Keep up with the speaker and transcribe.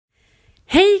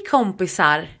Hej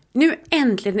kompisar! Nu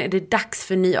äntligen är det dags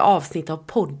för en ny avsnitt av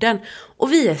podden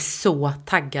och vi är så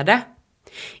taggade.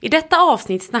 I detta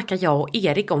avsnitt snackar jag och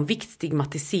Erik om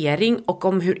viktstigmatisering och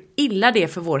om hur illa det är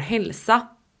för vår hälsa.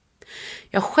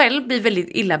 Jag själv blir väldigt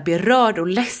illa berörd och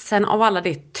ledsen av alla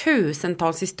de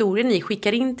tusentals historier ni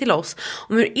skickar in till oss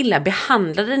om hur illa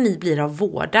behandlade ni blir av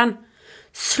vården.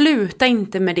 Sluta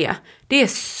inte med det. Det är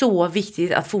så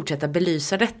viktigt att fortsätta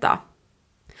belysa detta.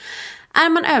 Är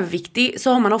man överviktig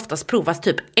så har man oftast provat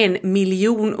typ 1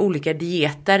 miljon olika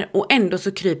dieter och ändå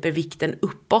så kryper vikten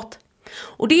uppåt.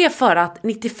 Och det är för att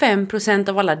 95%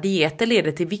 av alla dieter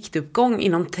leder till viktuppgång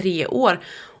inom 3 år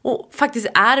och faktiskt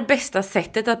är bästa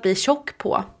sättet att bli tjock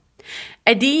på.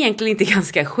 Är det egentligen inte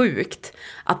ganska sjukt?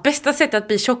 Att bästa sättet att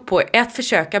bli tjock på är att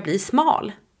försöka bli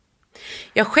smal.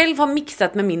 Jag själv har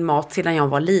mixat med min mat sedan jag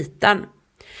var liten.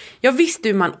 Jag visste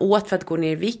hur man åt för att gå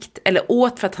ner i vikt eller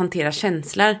åt för att hantera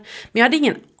känslor. Men jag hade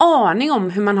ingen aning om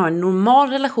hur man har en normal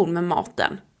relation med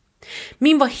maten.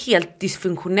 Min var helt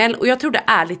dysfunktionell och jag trodde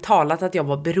ärligt talat att jag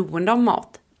var beroende av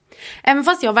mat. Även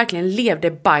fast jag verkligen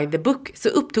levde by the book så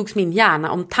upptogs min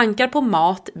hjärna om tankar på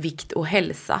mat, vikt och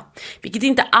hälsa. Vilket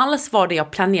inte alls var det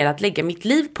jag planerade att lägga mitt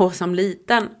liv på som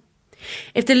liten.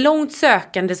 Efter långt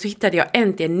sökande så hittade jag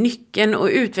äntligen nyckeln och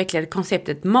utvecklade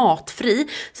konceptet matfri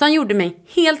som gjorde mig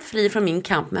helt fri från min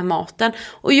kamp med maten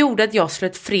och gjorde att jag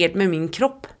slöt fred med min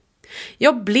kropp.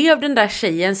 Jag blev den där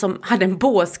tjejen som hade en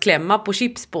båsklämma på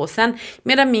chipspåsen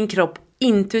medan min kropp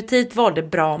intuitivt valde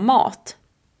bra mat.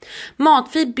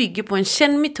 Matfri bygger på en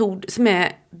känd metod som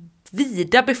är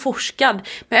vida beforskad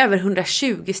med över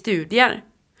 120 studier.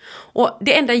 Och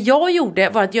det enda jag gjorde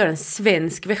var att göra en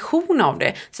svensk version av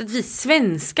det så att vi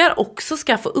svenskar också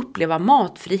ska få uppleva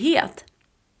matfrihet.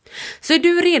 Så är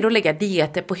du redo att lägga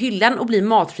dieter på hyllan och bli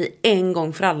matfri en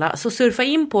gång för alla så surfa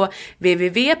in på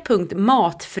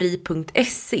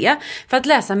www.matfri.se för att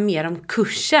läsa mer om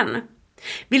kursen.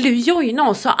 Vill du joina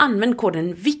oss så använd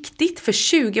koden VIKTIGT för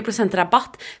 20%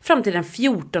 rabatt fram till den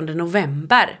 14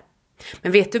 november.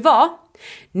 Men vet du vad?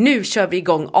 Nu kör vi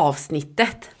igång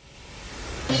avsnittet.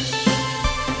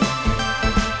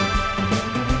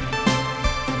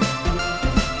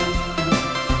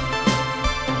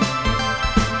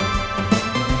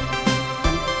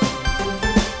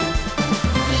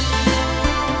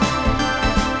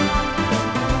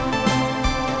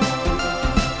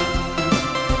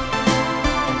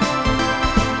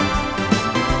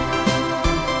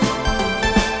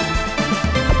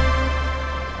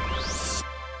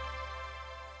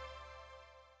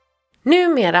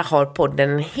 Numera har podden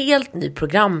en helt ny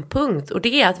programpunkt och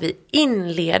det är att vi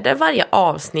inleder varje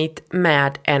avsnitt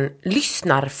med en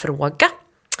lyssnarfråga.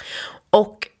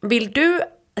 Och vill du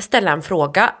ställa en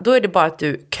fråga, då är det bara att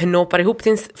du knoppar ihop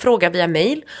din fråga via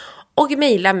mail och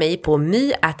mejlar mig på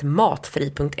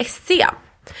my@matfri.se.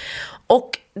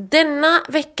 Och denna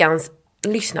veckans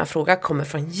lyssnarfråga kommer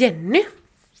från Jenny.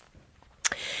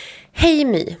 Hej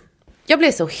My! Jag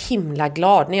blev så himla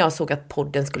glad när jag såg att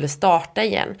podden skulle starta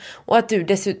igen och att du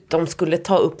dessutom skulle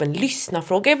ta upp en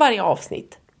lyssnarfråga i varje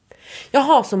avsnitt. Jag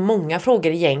har så många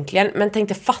frågor egentligen men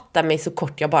tänkte fatta mig så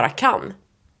kort jag bara kan.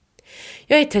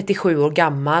 Jag är 37 år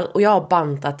gammal och jag har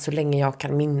bantat så länge jag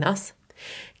kan minnas.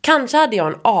 Kanske hade jag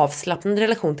en avslappnad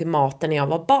relation till maten när jag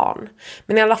var barn,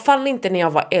 men i alla fall inte när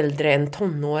jag var äldre än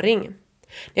tonåring.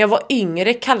 När jag var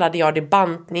yngre kallade jag det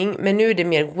bantning, men nu är det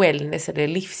mer wellness eller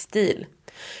livsstil.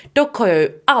 Dock har jag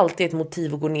ju alltid ett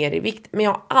motiv att gå ner i vikt, men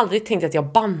jag har aldrig tänkt att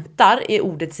jag bantar i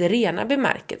ordets rena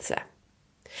bemärkelse.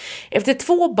 Efter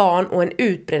 2 barn och en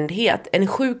utbrändhet, en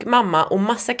sjuk mamma och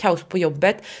massa kaos på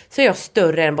jobbet så är jag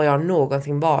större än vad jag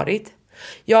någonsin varit.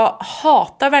 Jag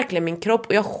hatar verkligen min kropp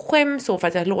och jag skäms så för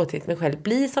att jag har låtit mig själv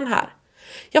bli sån här.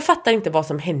 Jag fattar inte vad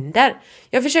som händer.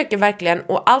 Jag försöker verkligen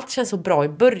och allt känns så bra i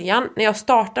början när jag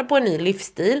startar på en ny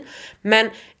livsstil, men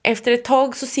efter ett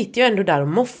tag så sitter jag ändå där och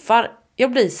moffar.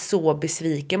 Jag blir så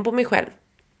besviken på mig själv.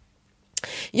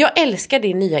 Jag älskar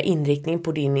din nya inriktning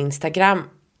på din Instagram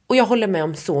och jag håller med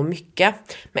om så mycket.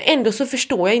 Men ändå så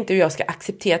förstår jag inte hur jag ska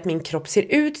acceptera att min kropp ser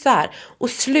ut så här och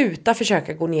sluta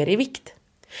försöka gå ner i vikt.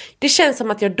 Det känns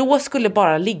som att jag då skulle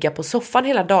bara ligga på soffan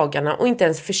hela dagarna och inte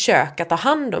ens försöka ta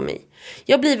hand om mig.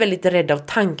 Jag blir väldigt rädd av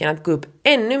tanken att gå upp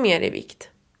ännu mer i vikt.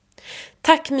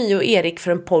 Tack My och Erik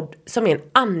för en podd som är en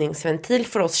andningsventil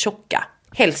för oss tjocka.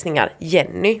 Hälsningar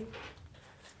Jenny.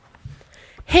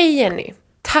 Hej Jenny,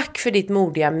 tack för ditt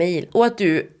modiga mejl och att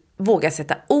du vågar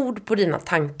sätta ord på dina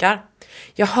tankar.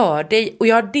 Jag hör dig och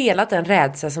jag har delat den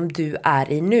rädsla som du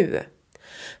är i nu.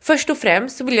 Först och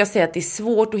främst så vill jag säga att det är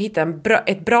svårt att hitta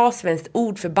ett bra svenskt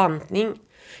ord för bantning.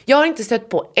 Jag har inte stött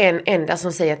på en enda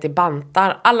som säger att det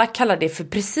bantar. Alla kallar det för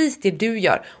precis det du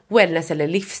gör, wellness eller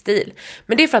livsstil.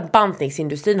 Men det är för att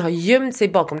bantningsindustrin har gömt sig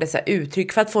bakom dessa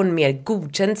uttryck för att få en mer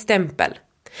godkänd stämpel.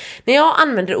 När jag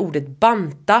använder ordet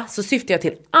banta så syftar jag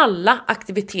till alla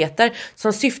aktiviteter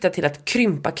som syftar till att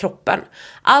krympa kroppen.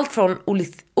 Allt från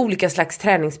olika slags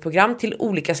träningsprogram till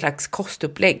olika slags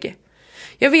kostupplägg.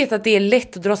 Jag vet att det är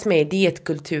lätt att dras med i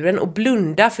dietkulturen och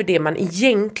blunda för det man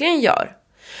egentligen gör.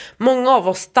 Många av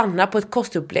oss stannar på ett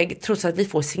kostupplägg trots att vi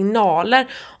får signaler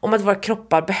om att våra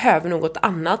kroppar behöver något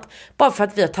annat bara för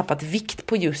att vi har tappat vikt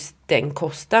på just den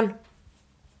kosten.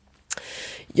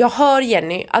 Jag hör,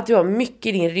 Jenny, att du har mycket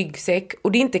i din ryggsäck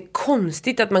och det är inte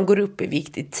konstigt att man går upp i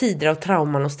vikt i tider av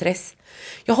trauman och stress.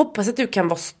 Jag hoppas att du kan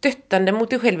vara stöttande mot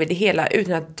dig själv i det hela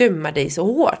utan att döma dig så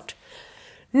hårt.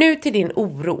 Nu till din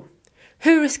oro.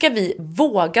 Hur ska vi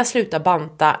våga sluta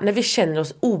banta när vi känner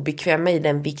oss obekväma i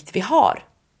den vikt vi har?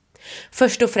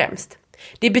 Först och främst,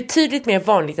 det är betydligt mer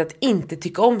vanligt att inte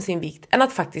tycka om sin vikt än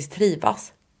att faktiskt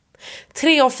trivas.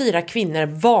 3 av 4 kvinnor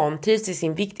vantrivs i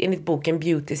sin vikt enligt boken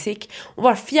Beauty Sick och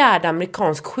var 4:e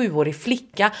amerikansk 7-årig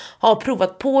flicka har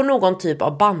provat på någon typ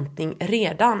av bantning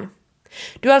redan.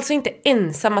 Du är alltså inte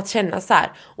ensam att känna så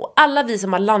här och alla vi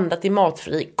som har landat i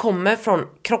matfri kommer från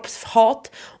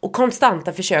kroppshat och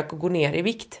konstanta försök att gå ner i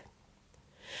vikt.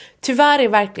 Tyvärr är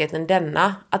verkligheten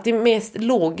denna att det mest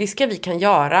logiska vi kan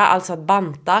göra, alltså att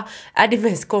banta, är det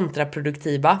mest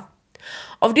kontraproduktiva.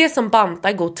 Av det som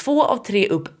bantar går 2 av 3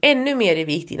 upp ännu mer i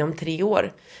vikt inom 3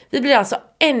 år. Vi blir alltså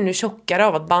ännu tjockare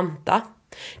av att banta.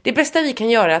 Det bästa vi kan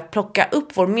göra är att plocka upp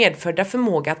vår medfödda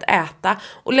förmåga att äta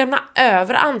och lämna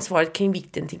över ansvaret kring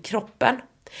vikten till kroppen.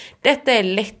 Detta är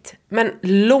lätt men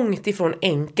långt ifrån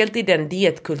enkelt i den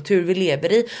dietkultur vi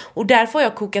lever i och därför har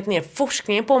jag kokat ner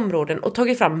forskningen på områden och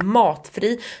tagit fram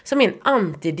Matfri som är en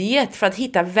antidiet för att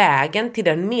hitta vägen till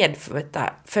den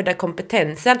medfödda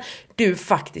kompetensen du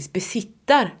faktiskt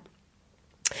besitter.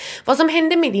 Vad som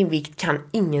händer med din vikt kan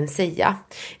ingen säga.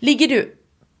 Ligger du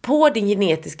på din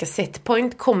genetiska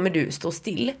setpoint kommer du stå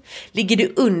still. Ligger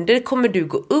du under kommer du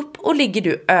gå upp och ligger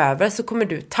du över så kommer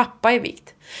du tappa i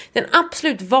vikt. Den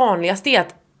absolut vanligaste är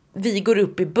att vi går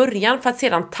upp i början för att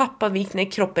sedan tappa vikt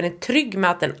när kroppen är trygg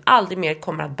med att den aldrig mer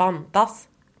kommer att bantas.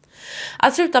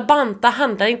 Att sluta banta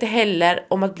handlar inte heller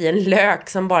om att bli en lök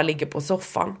som bara ligger på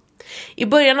soffan. I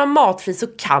början av Matfri så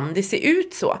kan det se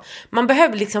ut så. Man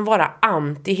behöver liksom vara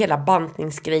anti hela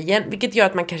bantningsgrejen, vilket gör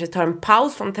att man kanske tar en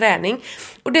paus från träning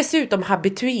och dessutom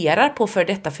habituerar på för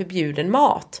detta förbjuden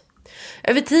mat.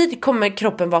 Över tid kommer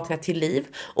kroppen vakna till liv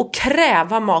och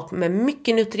kräva mat med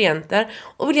mycket nutrienter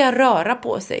och vilja röra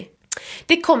på sig.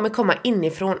 Det kommer komma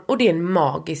inifrån och det är en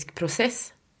magisk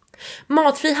process.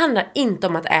 Matfri handlar inte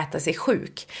om att äta sig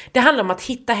sjuk. Det handlar om att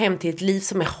hitta hem till ett liv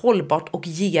som är hållbart och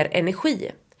ger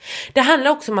energi. Det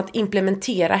handlar också om att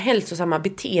implementera hälsosamma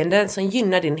beteenden som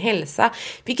gynnar din hälsa,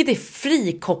 vilket är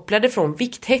frikopplade från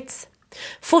vikthets.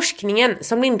 Forskningen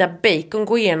som Linda Bacon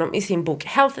går igenom i sin bok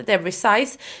Health at Every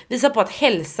Size visar på att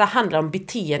hälsa handlar om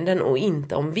beteenden och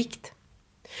inte om vikt.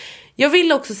 Jag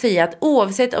vill också säga att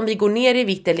oavsett om vi går ner i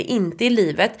vikt eller inte i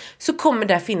livet så kommer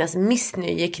det finnas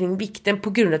missnöje kring vikten på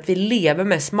grund av att vi lever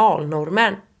med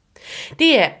smalnormer.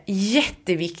 Det är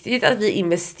jätteviktigt att vi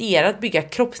investerar att bygga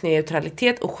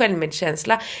kroppsneutralitet och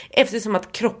självmedkänsla eftersom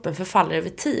att kroppen förfaller över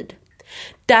tid.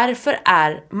 Därför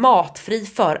är Matfri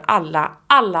för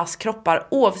allas kroppar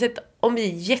oavsett om vi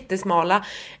är jättesmala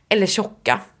eller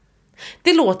tjocka.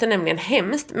 Det låter nämligen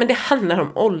hemskt men det handlar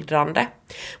om åldrande.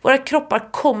 Våra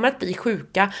kroppar kommer att bli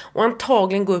sjuka och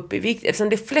antagligen gå upp i vikt eftersom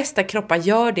de flesta kroppar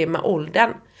gör det med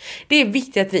åldern. Det är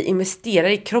viktigt att vi investerar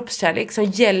i kroppskärlek som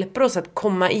hjälper oss att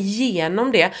komma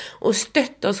igenom det och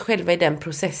stötta oss själva i den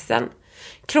processen.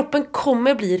 Kroppen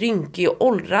kommer bli rynkig och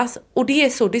åldras och det är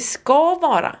så det ska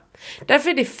vara. Därför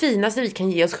är det finaste vi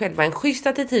kan ge oss själva en schysst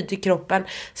attityd till kroppen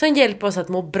som hjälper oss att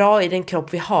må bra i den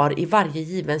kropp vi har i varje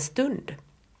given stund.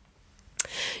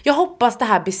 Jag hoppas det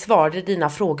här besvarade dina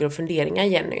frågor och funderingar,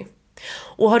 Jenny.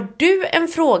 Och har du en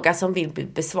fråga som vill bli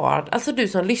besvarad, alltså du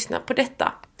som lyssnar på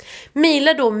detta,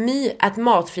 mejla då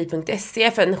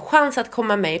my@matfri.se för en chans att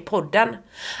komma med i podden.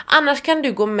 Annars kan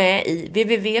du gå med i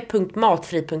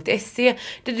www.matfri.se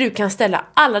där du kan ställa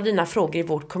alla dina frågor i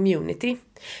vårt community.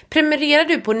 Prenumererar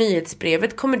du på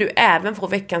nyhetsbrevet kommer du även få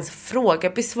veckans fråga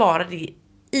besvarad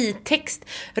i text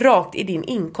rakt i din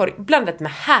inkorg blandat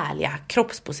med härliga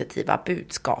kroppspositiva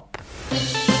budskap.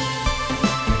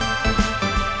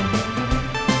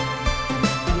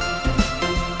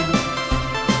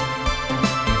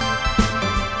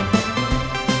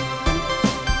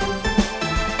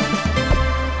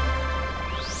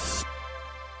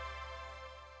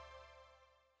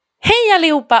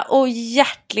 allihopa och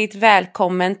hjärtligt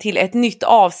välkommen till ett nytt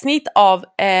avsnitt av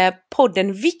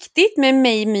podden Viktigt med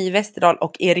mig, My Westerdahl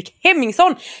och Erik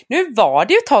Hemmingsson. Nu var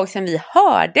det ju ett tag sedan vi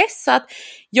hördes så att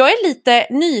jag är lite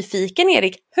nyfiken,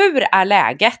 Erik. Hur är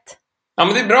läget? Ja,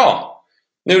 men det är bra.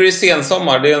 Nu är det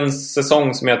sensommar. Det är en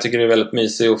säsong som jag tycker är väldigt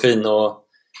mysig och fin och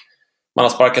man har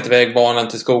sparkat iväg barnen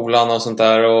till skolan och sånt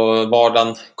där och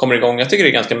vardagen kommer igång. Jag tycker det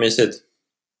är ganska mysigt.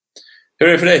 Hur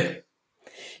är det för dig?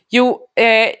 Jo,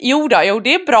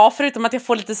 det är bra förutom att jag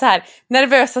får lite så här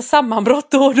nervösa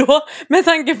sammanbrott då och då med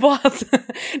tanke på att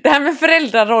det här med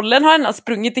föräldrarollen har ändå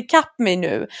sprungit ikapp mig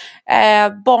nu.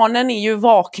 Barnen är ju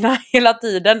vakna hela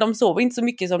tiden, de sover inte så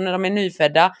mycket som när de är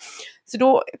nyfödda. Så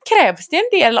då krävs det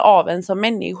en del av en som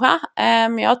människa.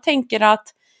 Men jag tänker att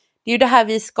det är ju det här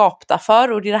vi är skapta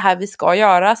för och det är det här vi ska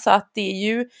göra. Så att det är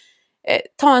ju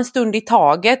ta en stund i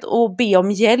taget och be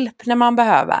om hjälp när man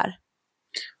behöver.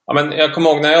 Ja, men jag kommer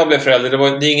ihåg när jag blev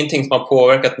förälder, det är ingenting som har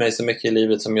påverkat mig så mycket i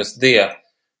livet som just det.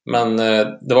 Men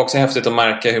det var också häftigt att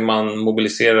märka hur man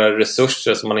mobiliserar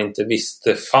resurser som man inte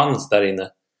visste fanns där inne.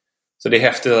 Så det är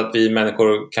häftigt att vi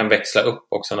människor kan växla upp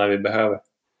också när vi behöver.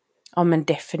 Ja, men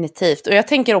definitivt. Och jag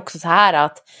tänker också så här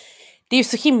att det är ju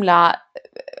så himla...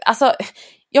 Alltså,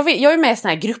 jag är med i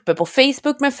såna här grupper på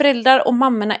Facebook med föräldrar och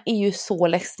mammorna är ju så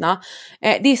ledsna.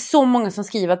 Det är så många som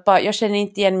skriver att bara, jag känner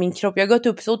inte igen min kropp. Jag har gått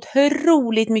upp så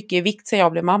otroligt mycket i vikt sedan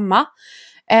jag blev mamma.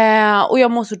 Och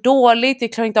jag mår så dåligt,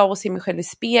 jag klarar inte av att se mig själv i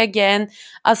spegeln.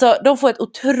 Alltså, de får ett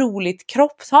otroligt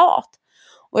kroppshat.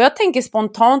 Och jag tänker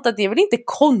spontant att det är väl inte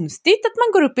konstigt att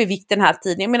man går upp i vikt den här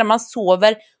tiden. Jag menar, man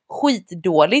sover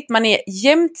skitdåligt, man är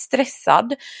jämt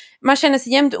stressad, man känner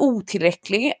sig jämt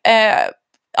otillräcklig.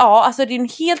 Ja, alltså det är en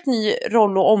helt ny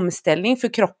roll och omställning för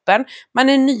kroppen. Man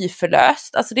är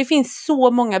nyförlöst. Alltså det finns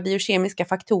så många biokemiska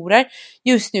faktorer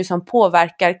just nu som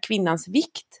påverkar kvinnans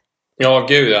vikt. Ja,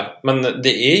 gud ja. Men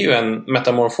det är ju en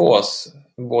metamorfos.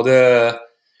 Både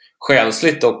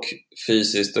själsligt och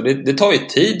fysiskt. Och det tar ju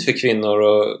tid för kvinnor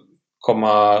att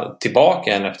komma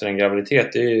tillbaka igen efter en graviditet.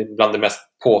 Det är ju bland det mest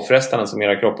påfrestande som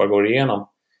era kroppar går igenom.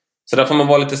 Så där får man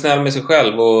vara lite snäll med sig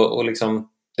själv och liksom,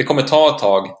 det kommer ta ett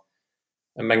tag.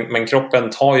 Men kroppen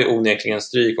tar ju onekligen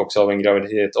stryk också av en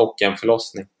graviditet och en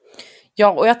förlossning.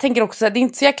 Ja, och jag tänker också att det är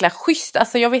inte så jäkla schysst.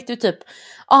 Alltså jag vet ju typ,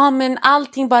 men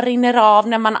allting bara rinner av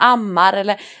när man ammar.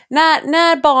 Eller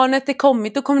när barnet är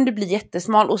kommit då kommer det bli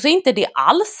jättesmal. Och så är inte det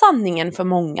alls sanningen för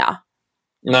många.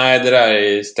 Nej, det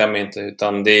där stämmer inte.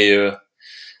 Utan det är ju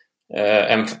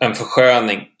en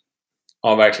försköning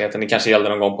av verkligheten. Det kanske gällde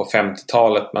någon gång på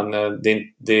 50-talet. Men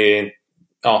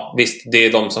visst, det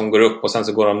är de som går upp och sen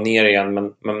så går de ner igen.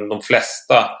 Men de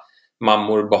flesta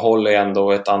mammor behåller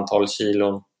ändå ett antal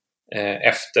kilon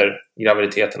efter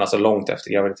graviditeten, alltså långt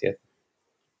efter graviditeten.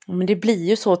 Men det blir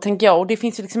ju så, tänker jag. Och det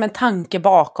finns ju liksom en tanke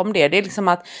bakom det. Det är liksom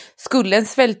att skulle en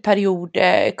svältperiod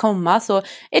komma så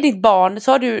är ditt barn,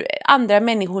 så har du andra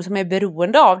människor som är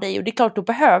beroende av dig. Och det är klart, då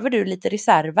behöver du lite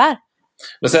reserver.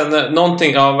 Men sen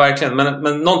någonting, ja verkligen,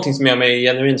 men någonting som gör mig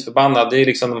genuint förbannad, det är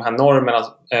liksom de här normerna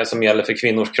som gäller för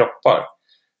kvinnors kroppar.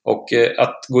 Och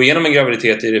att gå igenom en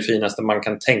graviditet är det finaste man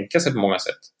kan tänka sig på många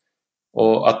sätt.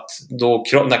 Och att då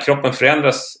när kroppen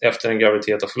förändras efter en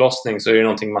graviditet och förlossning så är det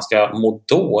någonting man ska må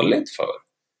dåligt för.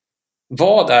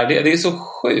 Vad är det? Det är så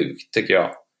sjukt, tycker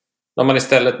jag. När man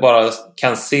istället bara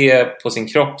kan se på sin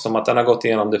kropp som att den har gått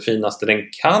igenom det finaste den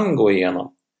kan gå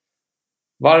igenom.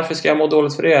 Varför ska jag må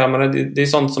dåligt för det? Men det är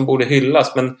sånt som borde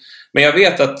hyllas. Men jag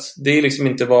vet att det är liksom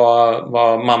inte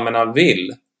vad mammorna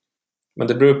vill. Men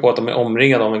det beror på att de är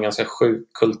omringade av en ganska sjuk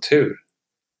kultur.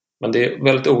 Men det är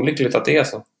väldigt olyckligt att det är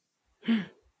så.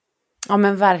 Ja,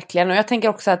 men verkligen. Och jag tänker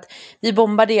också att vi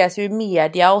bombarderas ju i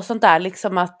media och sånt där.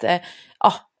 Liksom att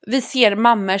vi ser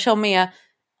mammor som är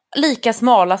lika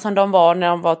smala som de var när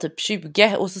de var typ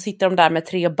 20 och så sitter de där med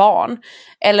 3 barn.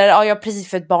 Eller jag har precis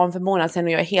fått barn för månader sedan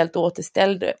och jag är helt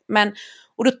återställd.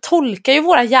 Och då tolkar ju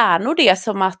våra hjärnor det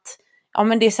som att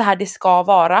men det är så här det ska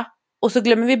vara. Och så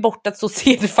glömmer vi bort att så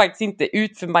ser det faktiskt inte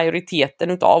ut för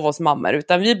majoriteten av oss mammor.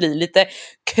 Utan vi blir lite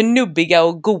knubbiga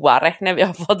och goare när vi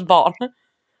har fått barn.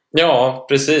 Ja,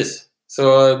 precis.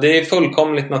 Så det är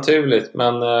fullkomligt naturligt.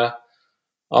 Men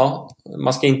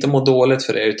man ska inte må dåligt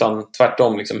för det. Utan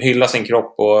tvärtom liksom, hylla sin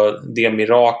kropp och det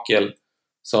mirakel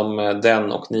som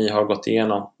den och ni har gått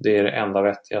igenom. Det är det enda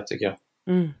vettiga, tycker jag.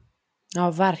 Mm.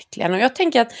 Ja, verkligen. Och jag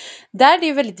tänker att där är det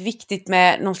ju väldigt viktigt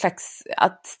med någon slags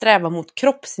att sträva mot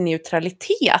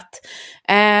kroppsneutralitet.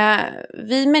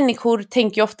 Vi människor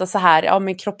tänker ju ofta så här,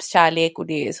 med kroppskärlek och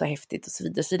det är så häftigt och så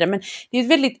vidare och så vidare. Men det är ett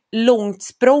väldigt långt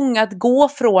språng att gå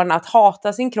från att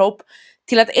hata sin kropp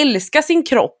till att älska sin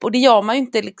kropp. Och det gör man ju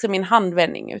inte liksom i en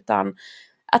handvändning, utan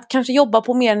att kanske jobba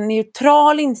på mer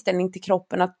neutral inställning till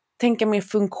kroppen, att tänka mer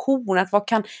funktion, att vad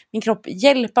kan min kropp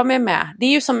hjälpa mig med? Det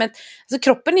är ju som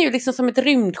kroppen är ju liksom som ett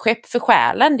rymdskepp för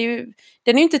själen.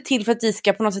 Den är ju inte till för att vi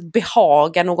ska på något sätt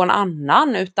behaga någon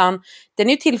annan, utan den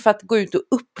är ju till för att gå ut och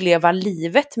uppleva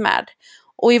livet med.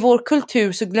 Och i vår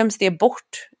kultur så glöms det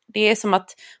bort. Det är som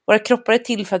att våra kroppar är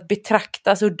till för att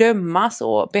betraktas och dömas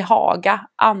och behaga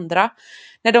andra,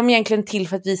 när de egentligen är till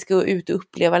för att vi ska gå ut och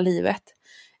uppleva livet.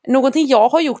 Någonting jag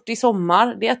har gjort i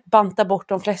sommar, det är att banta bort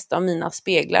de flesta av mina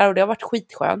speglar, och det har varit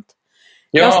skitskönt.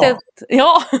 Ja.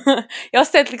 Jag har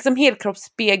ställt liksom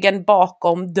helkroppsspegeln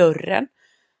bakom dörren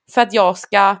för att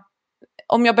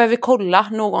om jag behöver kolla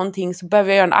någonting så behöver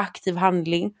jag göra en aktiv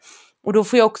handling, och då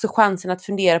får jag också chansen att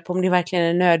fundera på om det verkligen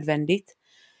är nödvändigt,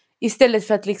 istället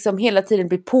för att liksom hela tiden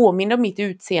bli påmind om mitt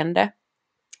utseende.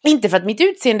 Inte för att mitt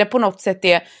utseende på något sätt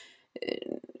är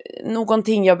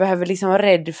någonting jag behöver liksom vara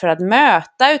rädd för att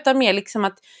möta, utan mer liksom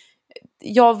att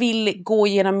jag vill gå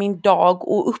igenom min dag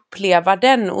och uppleva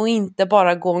den, och inte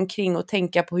bara gå omkring och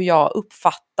tänka på hur jag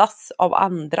uppfattas av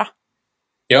andra.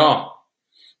 Ja,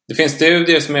 det finns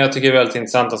studier som jag tycker är väldigt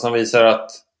intressanta som visar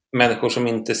att människor som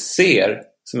inte ser,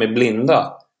 som är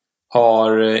blinda,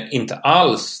 har inte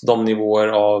alls de nivåer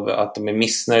av att de är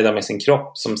missnöjda med sin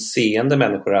kropp som seende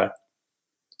människor är.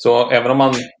 Så även om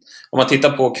man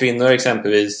tittar på kvinnor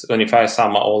exempelvis, ungefär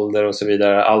samma ålder och så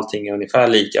vidare, allting är ungefär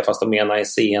lika, fast de ena är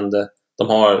seende, de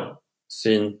har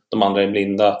syn, de andra är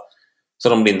blinda. Så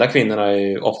de blinda kvinnorna är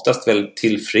ju oftast väldigt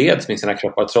tillfreds med sina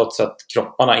kroppar, trots att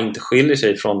kropparna inte skiljer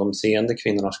sig från de seende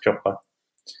kvinnornas kroppar.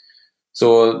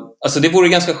 Så alltså det vore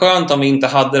ganska skönt om vi inte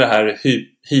hade det här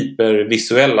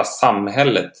hypervisuella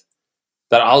samhället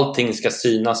där allting ska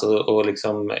synas och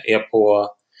liksom är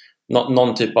på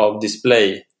någon typ av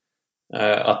display.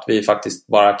 Att vi faktiskt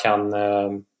bara kan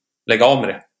lägga av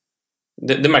med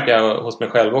det. Det märker jag hos mig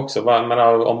själv också. Men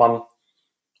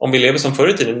om vi lever som förr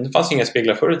i tiden, det fanns inga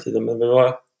speglar förr i tiden, men det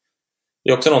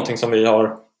är också någonting som vi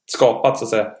har skapat så att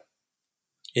säga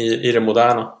i det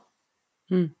moderna.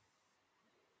 Mm.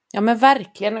 Ja, men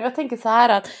verkligen. Och jag tänker så här,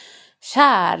 att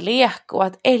kärlek och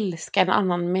att älska en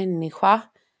annan människa,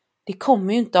 det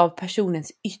kommer ju inte av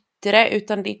personens yttre,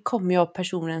 utan det kommer ju av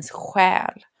personens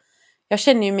själ. Jag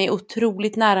känner ju mig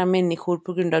otroligt nära människor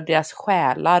på grund av deras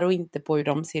själar och inte på hur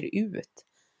de ser ut.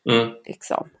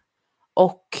 Liksom.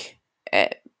 Och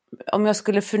om jag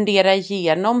skulle fundera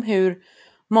igenom hur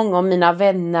många av mina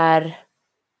vänner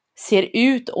ser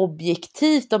ut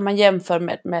objektivt om man jämför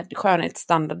med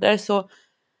skönhetsstandarder, så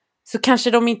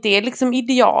kanske de inte är liksom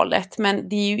idealet, men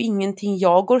det är ju ingenting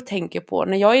jag går och tänker på.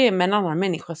 När jag är med en annan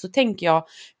människa så tänker jag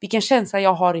vilken känsla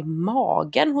jag har i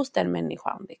magen hos den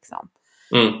människan liksom.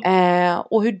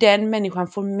 Och hur den människan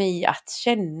får mig att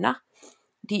känna.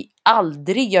 Det är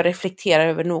aldrig jag reflekterar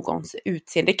över någons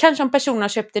utseende. Kanske om personen har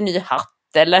köpt en ny hatt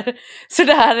eller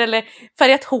sådär, eller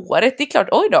färgat håret. Det är klart,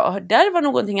 oj då, där var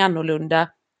någonting annorlunda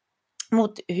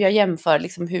mot hur jag jämför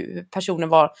liksom hur personen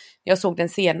var när jag såg den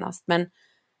senast. Men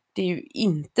det är ju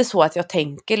inte så att jag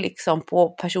tänker liksom på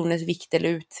personens vikt eller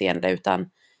utseende, utan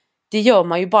det gör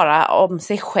man ju bara om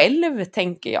sig själv,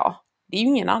 tänker jag. Det är ju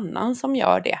ingen annan som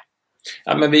gör det.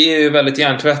 Ja, men vi är ju väldigt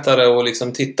hjärntvättade och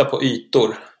liksom tittar på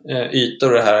ytor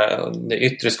det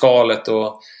yttre skalet,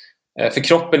 och för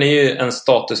kroppen är ju en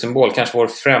statussymbol, kanske vår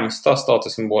främsta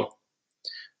statussymbol,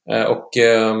 och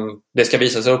det ska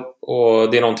visas upp,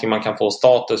 och det är någonting man kan få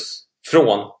status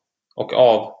från och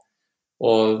av,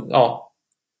 och ja,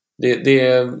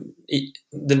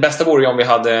 det bästa vore ju om vi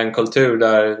hade en kultur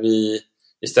där vi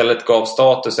istället gav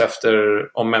status efter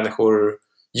om människor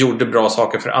gjorde bra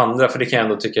saker för andra, för det kan jag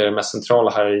ändå tycka är det mest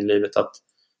centrala här i livet, att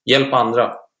hjälpa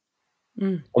andra.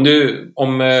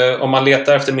 Om man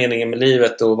letar efter meningen med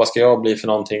livet och vad ska jag bli för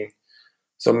någonting,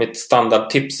 så mitt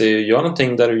standardtips är ju: gör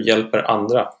någonting där du hjälper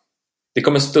andra. Det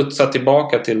kommer studsa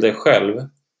tillbaka till dig själv,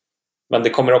 men det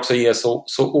kommer också ge så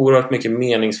oerhört mycket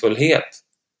meningsfullhet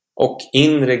och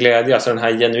inre glädje, alltså den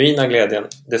här genuina glädjen,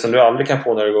 det som du aldrig kan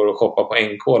få när du går och shoppar på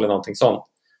NK eller någonting sånt,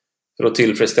 för då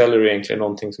tillfredsställer du egentligen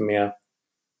någonting som är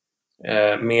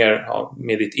mer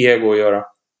med ditt ego att göra.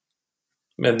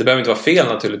 Men det behöver inte vara fel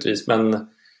naturligtvis, men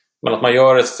att man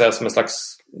gör det som en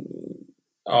slags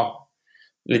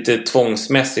lite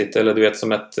tvångsmässigt, eller du vet,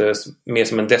 mer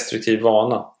som en destruktiv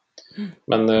vana.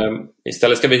 Men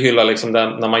istället ska vi hylla liksom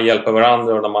när man hjälper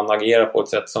varandra och när man agerar på ett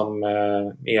sätt som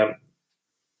är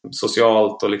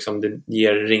socialt och liksom det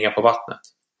ger ringar på vattnet.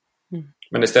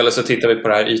 Men istället så tittar vi på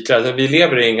det här ytliga. Vi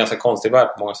lever i en ganska konstig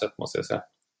värld på många sätt, måste jag säga.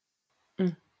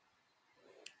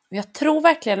 Jag tror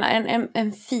verkligen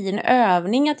en fin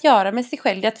övning att göra med sig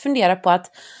själv är att fundera på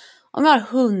att om jag har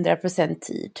 100%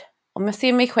 tid Om jag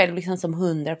ser mig själv liksom som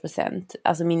 100%,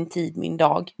 alltså min tid, min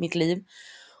dag, mitt liv.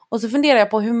 Och så funderar jag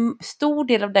på hur stor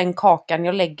del av den kakan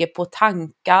jag lägger på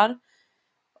tankar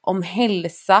om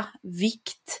hälsa,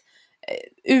 vikt,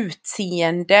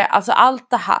 utseende, alltså allt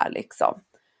det här liksom.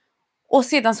 Och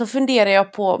sedan så funderar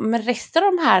jag på, men resten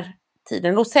av den här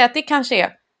tiden, låt säga att det kanske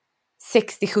är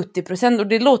 60-70%, och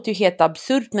det låter ju helt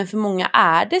absurt, men för många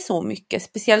är det så mycket.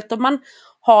 Speciellt om man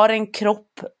har en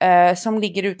kropp som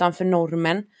ligger utanför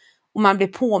normen och man blir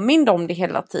påmind om det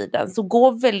hela tiden, så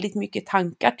går väldigt mycket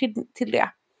tankar till det.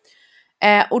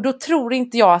 Och då tror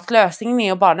inte jag att lösningen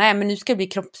är att bara, nej men nu ska jag bli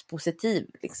kroppspositiv.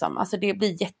 Liksom. Alltså det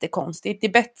blir jättekonstigt. Det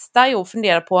bästa är att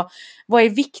fundera på, vad är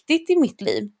viktigt i mitt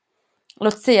liv?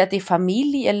 Låt säga att det är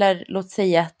familj, eller låt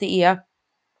säga att det är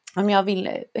om jag vill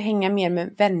hänga mer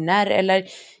med vänner, eller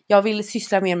jag vill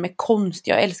syssla mer med konst,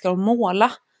 jag älskar att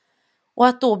måla. Och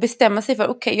att då bestämma sig för,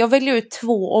 okej, jag väljer ut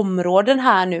 2 områden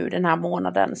här nu den här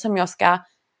månaden som jag ska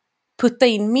putta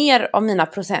in mer av mina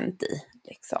procent i.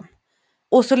 Liksom.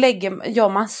 Och så gör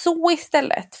man så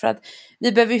istället, för att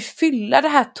vi behöver fylla det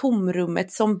här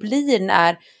tomrummet som blir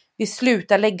när vi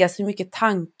slutar lägga så mycket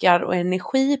tankar och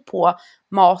energi på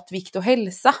mat, vikt och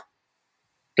hälsa.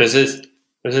 Precis.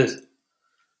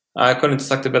 Jag kunde inte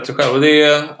sagt det bättre själv. Och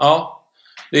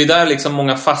det är där liksom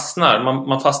många fastnar.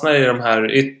 Man fastnar i de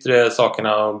här yttre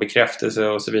sakerna och bekräftelse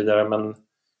och så vidare.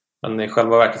 Men i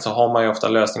själva verket så har man ju ofta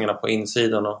lösningarna på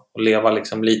insidan och leva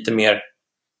liksom lite mer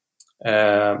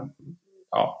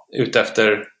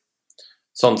utefter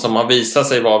sånt som har visat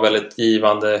sig vara väldigt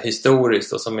givande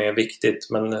historiskt och som är viktigt.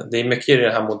 Men det är mycket i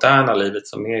det här moderna livet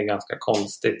som är ganska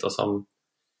konstigt och som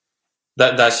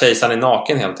där kejsaren är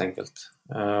naken helt enkelt.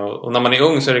 Och när man är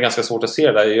ung så är det ganska svårt att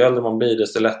se det. Ju äldre man blir,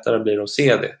 desto lättare blir det att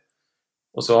se det.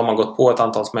 Och så har man gått på ett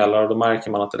antal smällar och då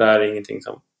märker man att det där är ingenting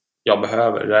som jag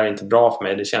behöver. Det där är inte bra för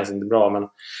mig, det känns inte bra. Men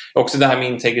också det här med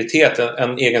integritet,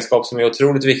 en egenskap som är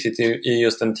otroligt viktigt i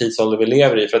just den tidsålder vi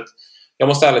lever i. För att jag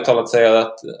måste ärligt talat säga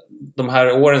att de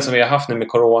här åren som vi har haft nu med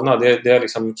corona, det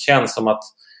liksom känns som att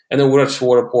en oerhört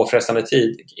svår och påfrestande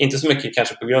tid. Inte så mycket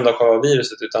kanske på grund av själva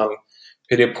viruset, utan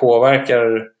hur det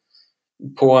påverkar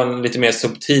på en lite mer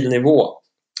subtil nivå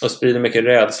och sprider mycket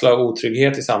rädsla och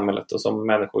otrygghet i samhället och som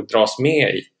människor dras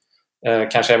med i.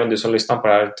 Kanske även du som lyssnar på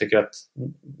det här tycker att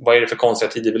vad är det för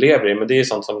konstiga tider vi lever i, men det är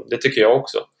sånt som, det tycker jag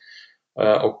också.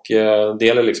 Och det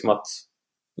gäller liksom att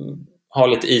ha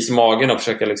lite is i magen och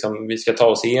försöka liksom, vi ska ta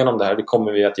oss igenom det här, det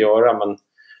kommer vi att göra, men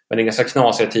det är ganska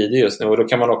knasiga tider just nu och då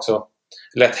kan man också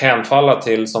lätt hänfalla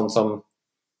till sånt som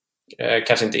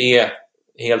kanske inte är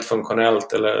helt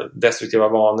funktionellt eller destruktiva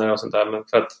vanor och sånt där. Men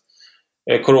för att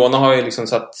corona har ju liksom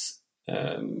satt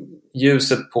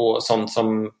ljuset på sånt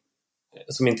som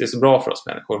inte är så bra för oss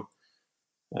människor.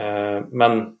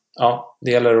 Men ja,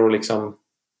 det gäller att liksom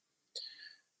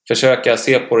försöka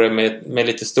se på det med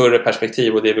lite större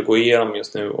perspektiv och det vi går igenom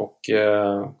just nu och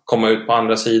komma ut på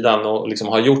andra sidan och liksom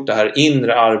ha gjort det här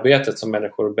inre arbetet som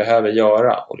människor behöver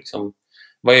göra och liksom,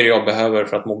 vad är det jag behöver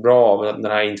för att må bra av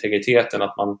den här integriteten,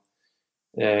 att man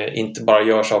inte bara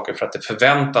gör saker för att det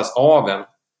förväntas av en.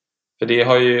 För det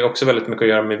har ju också väldigt mycket att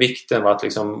göra med vikten. Att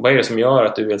liksom, vad är det som gör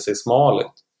att du vill se smal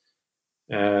ut?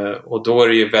 Och då är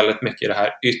det ju väldigt mycket det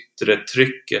här yttre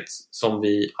trycket som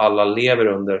vi alla lever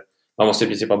under. Man måste i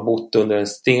princip ha bott under en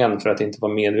sten för att inte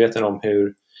vara medveten om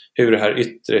hur det här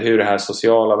yttre, hur det här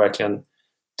sociala verkligen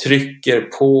trycker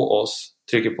på oss,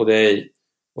 trycker på dig.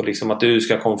 Och liksom att du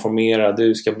ska konformera,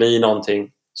 du ska bli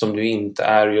någonting som du inte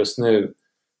är just nu.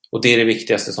 Och det är det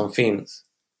viktigaste som finns.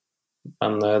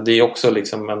 Men det är också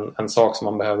liksom en sak som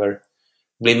man behöver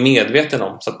bli medveten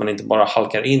om så att man inte bara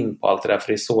halkar in på allt det där, för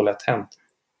det är så lätt hänt.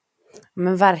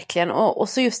 Men verkligen. Och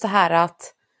så just det här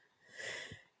att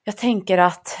jag tänker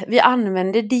att vi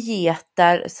använder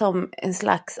dieter som en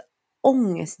slags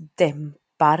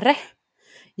ångestdämpare.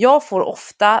 Jag får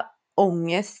ofta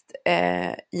ångest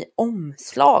i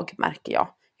omslag, märker jag.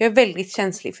 Jag är väldigt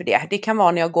känslig för det. Det kan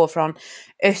vara när jag går från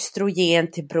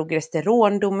östrogen till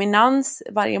progesterondominans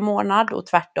varje månad och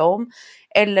tvärtom.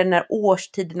 Eller när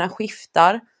årstiderna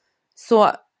skiftar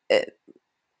så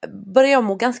börjar jag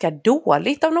må ganska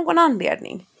dåligt av någon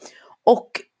anledning. Och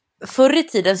förr i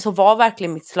tiden så var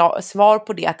verkligen mitt svar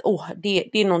på det att det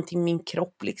är någonting i min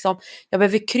kropp. Liksom. Jag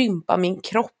behöver krympa min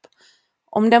kropp.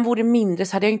 Om den vore mindre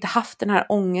så hade jag inte haft den här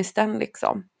ångesten.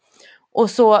 Liksom. Och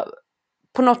så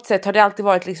på något sätt har det alltid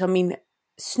varit liksom min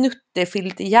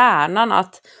snuttefilt i hjärnan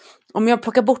att om jag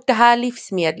plockar bort det här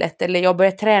livsmedlet eller jag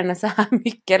börjar träna så här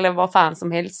mycket eller vad fan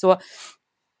som helst så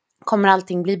kommer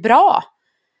allting bli bra.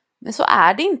 Men så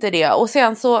är det inte det. Och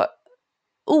sen så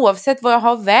oavsett vad jag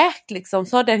har vägt liksom,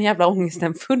 så har den jävla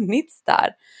ångesten funnits där.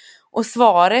 Och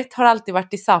svaret har alltid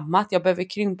varit detsamma, att jag behöver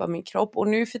krympa min kropp. Och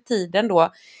nu för tiden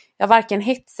då, jag varken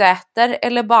hetsäter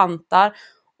eller bantar.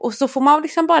 Och så får man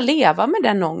liksom bara leva med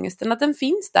den ångesten, att den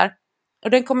finns där.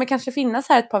 Och den kommer kanske finnas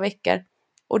här ett par veckor.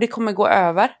 Och det kommer gå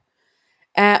över.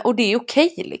 Och det är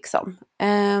okej liksom.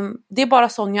 Det är bara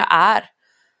sån jag är.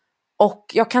 Och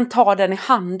jag kan ta den i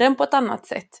handen på ett annat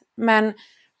sätt. Men,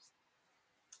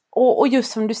 och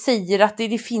just som du säger, att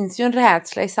det finns ju en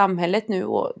rädsla i samhället nu.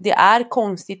 Och det är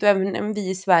konstigt, och även om vi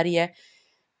i Sverige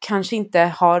kanske inte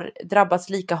har drabbats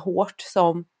lika hårt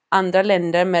som andra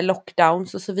länder med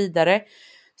lockdowns och så vidare.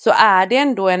 Så är det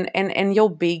ändå en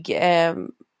jobbig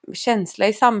känsla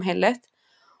i samhället.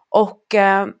 Och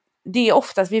det är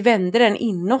oftast vi vänder den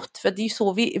inåt. För det är ju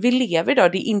så vi lever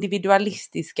idag. Det är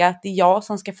individualistiska. Att det är jag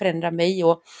som ska förändra mig.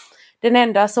 Och den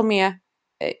enda som är,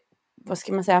 vad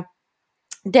ska man säga,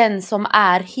 den som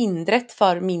är hindret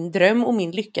för min dröm och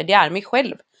min lycka, det är mig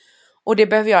själv. Och det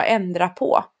behöver jag ändra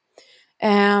på.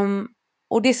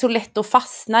 Och det är så lätt att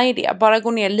fastna i det. Bara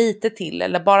gå ner lite till,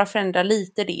 eller bara förändra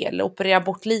lite det, eller operera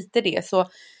bort lite det,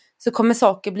 så kommer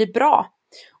saker bli bra.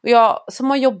 Och jag som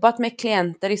har jobbat med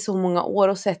klienter i så många år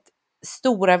och sett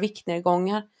stora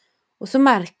viktnedgångar, och så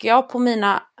märker jag på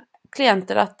mina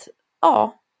klienter att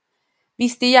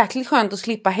visst, det är jäkligt skönt att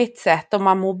slippa hetsäta och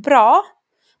man mår bra.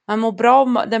 Man mår bra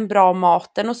av den bra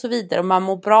maten och så vidare, och man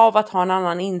mår bra av att ha en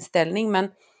annan inställning, men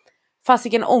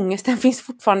fasiken, ångesten finns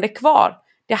fortfarande kvar.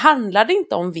 Det handlar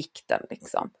inte om vikten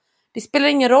liksom. Det spelar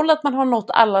ingen roll att man har nått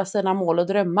alla sina mål och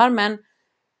drömmar, men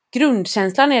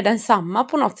grundkänslan är densamma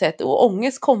på något sätt. Och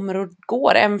ångest kommer och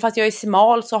går. Även fast jag är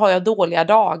smal så har jag dåliga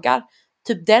dagar.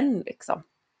 Typ den liksom.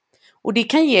 Och det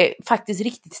kan ge faktiskt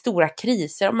riktigt stora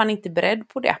kriser om man inte är beredd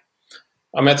på det.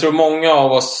 Ja, men jag tror många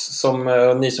av oss,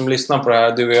 ni som lyssnar på det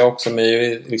här, du och jag också,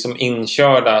 är liksom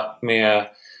inkörda med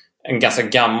en ganska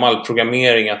gammal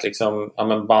programmering att liksom,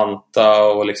 banta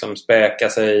och liksom späka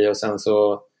sig, och sen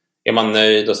så är man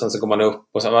nöjd och sen så går man upp,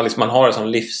 och sen, man har en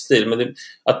sån livsstil. Men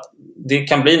det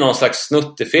kan bli någon slags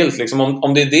snuttefilt liksom,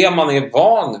 om det är det man är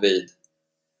van vid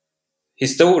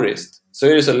historiskt, så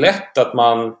är det så lätt att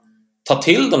man tar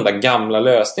till de där gamla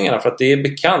lösningarna för att det är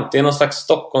bekant. Det är någon slags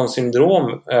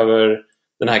Stockholmssyndrom över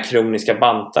den här kroniska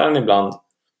bantaren ibland.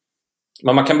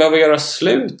 Men man kan behöva göra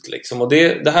slut liksom. Och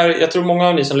det här, jag tror många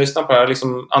av ni som lyssnar på det här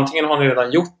liksom, antingen har ni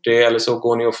redan gjort det, eller så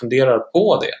går ni och funderar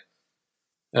på det.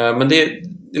 Men det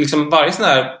liksom, varje sån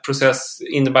här process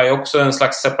innebär ju också en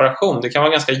slags separation. Det kan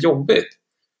vara ganska jobbigt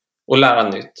att lära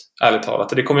nytt, ärligt talat.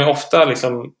 Det kommer ju ofta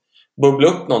liksom bubbla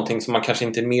upp någonting som man kanske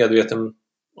inte är medveten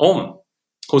om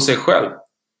hos sig själv.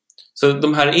 Så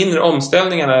de här inre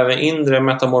omställningarna, eller inre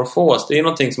metamorfos, det är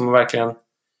någonting som man verkligen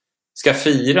ska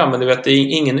fira. Men du vet, det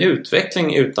är ingen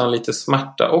utveckling utan lite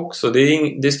smärta också.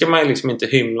 Det ska man ju liksom inte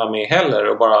hymla med heller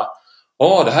och bara,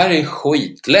 det här är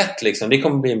skitlätt liksom. Det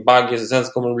kommer bli en baggis och sen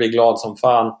så kommer du bli glad som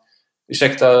fan.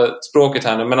 Ursäkta språket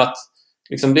här nu, men att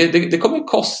liksom, det kommer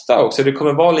kosta också. Det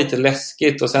kommer vara lite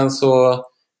läskigt, och sen så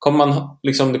kommer man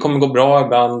liksom, det kommer gå bra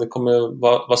ibland, det kommer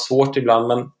vara svårt ibland,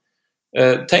 men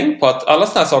tänk på att alla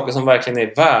såna här saker som verkligen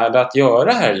är värda att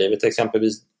göra här i livet,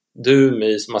 exempelvis du,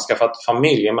 My, som har skaffat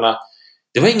familj, jag menar,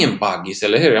 det var ingen baggis,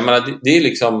 eller hur? Jag menar, det är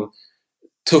liksom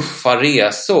tuffa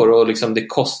resor och liksom det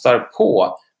kostar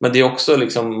på, men det är också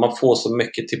liksom, man får så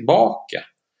mycket tillbaka.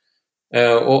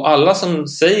 Och alla som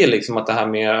säger liksom att det här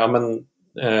med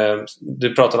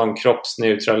du pratade om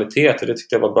kroppsneutralitet, och det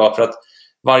tyckte jag var bra, för att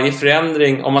varje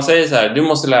förändring, om man säger så här, du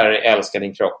måste lära dig älska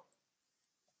din kropp.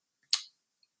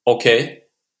 Okej.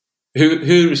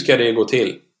 Hur ska det gå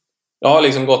till? Jag har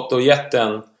liksom gått och gett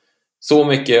den så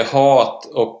mycket hat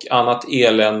och annat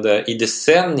elände i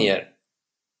decennier.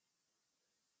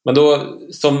 Men då,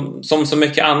 som så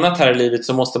mycket annat här i livet,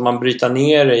 så måste man bryta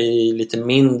ner det i lite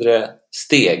mindre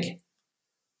steg.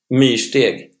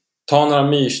 Myrsteg. Ta några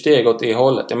myrsteg åt det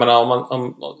hållet. Jag menar,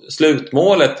 om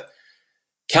slutmålet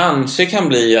kanske kan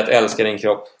bli att älska din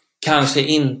kropp. Kanske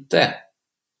inte.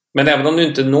 Men även om du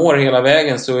inte når hela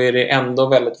vägen, så är det ändå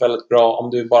väldigt, väldigt bra om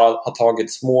du bara har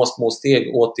tagit små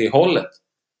steg åt det hållet.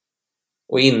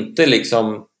 Och inte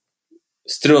liksom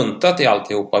struntat i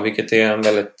alltihopa, vilket är en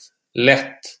väldigt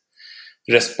lätt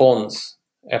respons,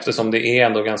 eftersom det är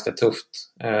ändå ganska tufft.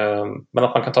 Men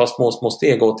att man kan ta små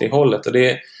steg åt det hållet. Och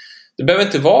det behöver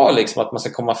inte vara liksom att man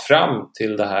ska komma fram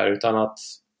till det här, utan att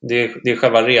det är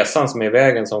själva resan som är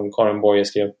vägen, som Karin Boye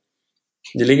skrev.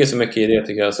 Det ligger så mycket i det,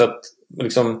 tycker jag. Så att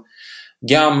liksom,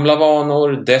 gamla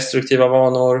vanor, destruktiva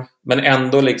vanor, men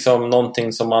ändå liksom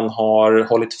någonting som man har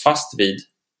hållit fast vid.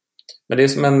 Men det är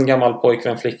som en gammal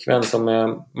pojkvän, flickvän, som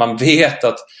man vet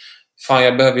att fan,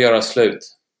 jag behöver göra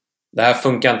slut. Det här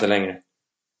funkar inte längre.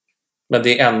 Men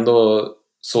det är ändå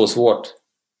så svårt.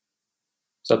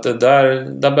 Så att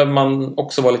där behöver man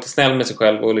också vara lite snäll med sig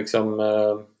själv och liksom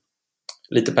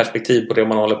lite perspektiv på det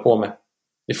man håller på med.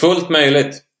 Det är fullt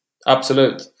möjligt,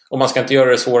 absolut. Och man ska inte göra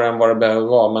det svårare än vad det behöver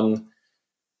vara.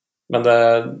 Men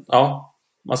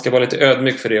man ska vara lite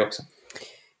ödmjuk för det också.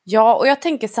 Ja, och jag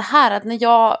tänker så här att när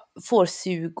jag får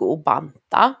sug och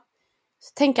banta,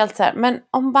 så tänker jag alltid så här, men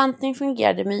om bantning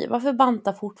fungerade mig, varför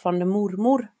bantar fortfarande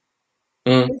mormor?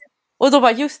 Mm. Och då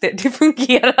bara, just det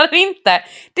fungerar inte.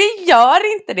 Det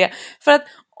gör inte det. För att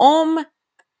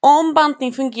om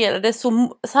bantning fungerade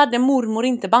så hade mormor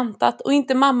inte bantat. Och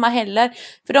inte mamma heller.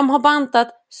 För de har bantat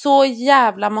så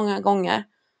jävla många gånger.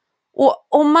 Och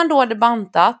om man då hade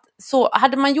bantat, så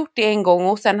hade man gjort det en gång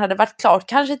och sen hade det varit klart.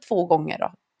 Kanske 2 gånger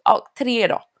då. Ja, 3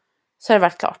 då. Så hade det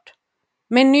varit klart.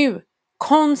 Men nu,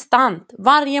 konstant,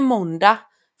 varje måndag,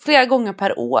 flera gånger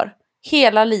per år.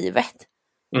 Hela livet.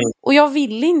 Mm. Och jag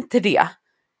vill inte det.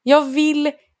 Jag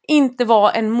vill inte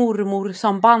vara en mormor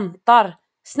som bantar.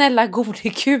 Snälla gode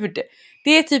Gud.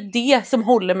 Det är typ det som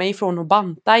håller mig ifrån att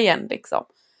banta igen liksom.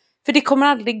 För det kommer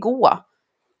aldrig gå.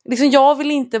 Liksom, jag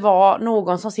vill inte vara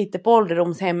någon som sitter på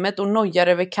ålderdomshemmet och nojar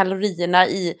över kalorierna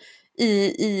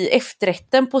i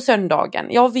efterrätten på söndagen.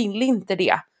 Jag vill inte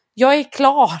det. Jag är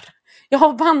klar. Jag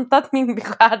har bantat min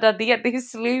beskärda del. Det är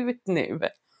slut nu.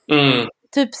 Mm.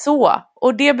 Typ så.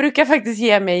 Och det brukar faktiskt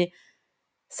ge mig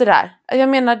sådär. Jag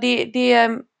menar det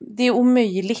är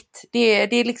omöjligt.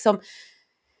 Det är liksom,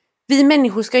 vi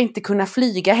människor ska inte kunna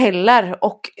flyga heller.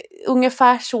 Och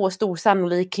ungefär så stor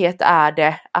sannolikhet är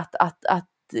det att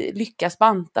lyckas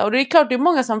banta. Och det är klart, det är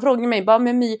många som frågar mig bara,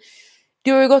 men My,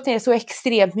 du har ju gått ner så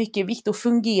extremt mycket i vikt och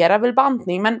fungerar väl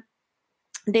bantning? Men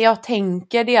det jag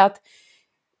tänker är att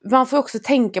man får också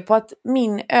tänka på att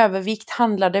min övervikt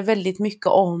handlade väldigt mycket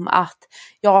om att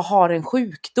jag har en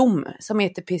sjukdom som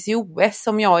heter PCOS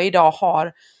som jag idag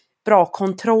har bra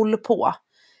kontroll på.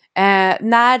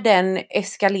 När den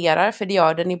eskalerar, för det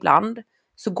gör den ibland,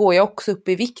 så går jag också upp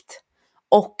i vikt.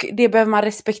 Och det behöver man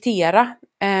respektera.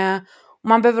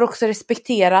 Man behöver också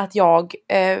respektera att jag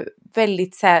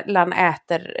väldigt sällan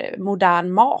äter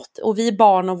modern mat. Och vi är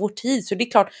barn av vår tid, så det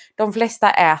är klart, de flesta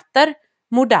äter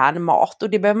modern mat och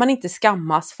det behöver man inte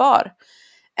skammas för.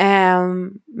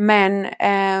 Men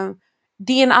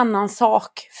det är en annan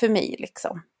sak för mig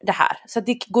liksom, det här. Så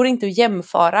det går inte att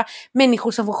jämföra.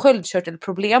 Människor som får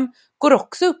sköldkörtelproblem går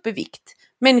också upp i vikt.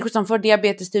 Människor som får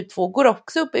diabetes typ 2 går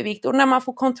också upp i vikt. Och när man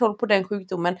får kontroll på den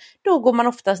sjukdomen, då går man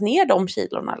oftast ner de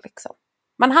kilorna liksom.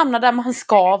 Man hamnar där man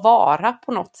ska vara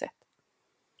på något sätt.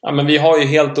 Ja, men vi har ju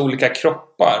helt olika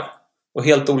kroppar och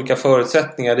helt olika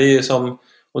förutsättningar. Det är ju som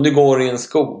om du går i en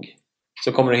skog,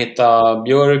 så kommer du hitta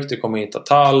björk, du kommer hitta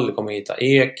tall, du kommer hitta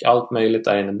ek, allt möjligt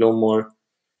där inne, blommor.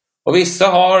 Och vissa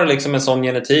har liksom en sån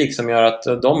genetik som gör att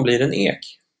de blir en ek.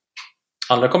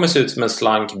 Andra kommer se ut som en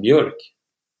slank björk.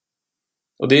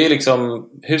 Och det är liksom,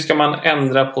 hur ska man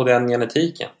ändra på den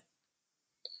genetiken?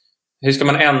 Hur ska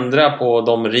man ändra på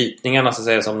de ritningarna så att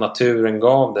säga, som naturen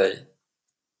gav dig?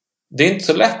 Det är inte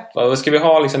så lätt. Va? Ska vi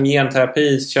ha liksom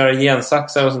genterapi, köra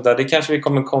gensaxar och sånt där? Det kanske vi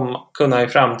kommer kunna i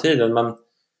framtiden. Men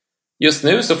just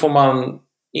nu så får man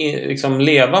liksom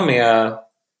leva med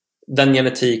den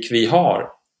genetik vi har.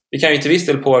 Vi kan ju till viss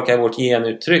del påverka vårt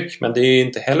genuttryck, men det är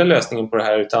inte heller lösningen på det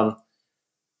här. Utan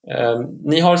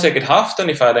ni har säkert haft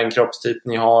ungefär den kroppstyp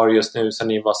ni har just nu sedan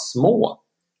ni var små.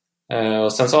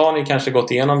 Och sen så har ni kanske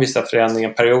gått igenom vissa förändringar,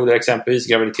 perioder, exempelvis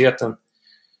graviditeten,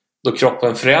 då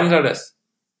kroppen förändrades.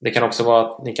 Det kan också vara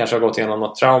att ni kanske har gått igenom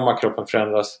något trauma, kroppen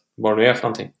förändras, vad det är för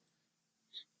någonting.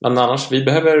 Men annars, vi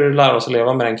behöver lära oss att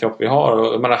leva med den kropp vi har.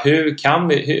 Och jag menar,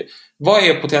 vad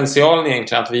är potentialen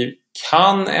egentligen att vi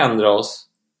kan ändra oss?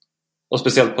 Och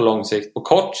speciellt på lång sikt. På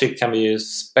kort sikt kan vi ju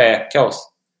späka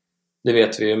oss. Det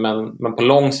vet vi ju, men på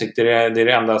lång sikt det är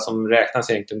det enda som räknas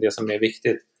egentligen, det som är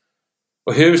viktigt.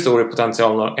 Och hur stor är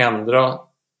potentialen att ändra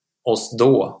oss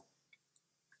då?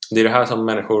 Det är det här som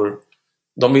människor,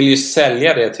 de vill ju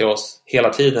sälja det till oss hela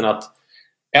tiden, att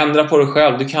ändra på dig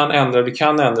själv, du kan ändra, du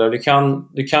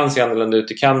kan se annorlunda ut,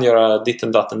 du kan göra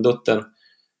ditten, datten, dutten.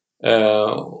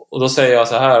 Och då säger jag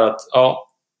så här att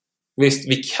ja, visst,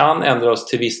 vi kan ändra oss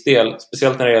till viss del,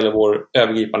 speciellt när det gäller vår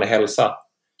övergripande hälsa.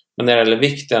 Men när det gäller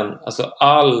vikten, alltså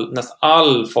nästan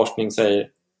all forskning säger,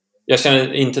 jag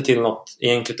känner inte till något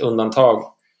egentligt undantag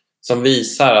som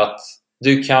visar att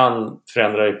du kan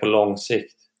förändra dig på lång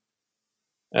sikt.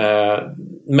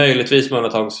 Möjligtvis med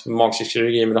undantag för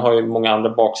magkirurgi, men det har ju många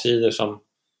andra baksidor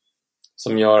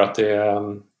som gör att det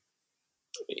är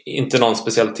inte någon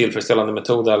speciellt tillfredsställande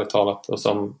metod, ärligt talat, och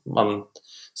som man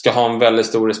ska ha en väldigt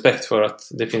stor respekt för, att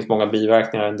det finns många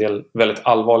biverkningar, en del väldigt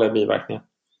allvarliga biverkningar.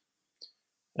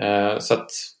 Så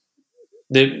att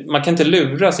man kan inte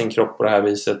lura sin kropp på det här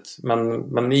viset.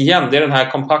 Men igen, det är den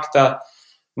här kompakta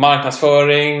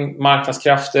marknadsföring,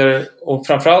 marknadskrafter och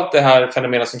framförallt det här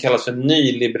fenomenet som kallas för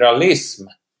nyliberalism,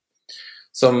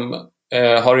 som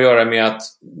har att göra med att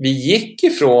vi gick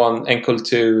ifrån en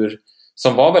kultur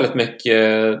som var väldigt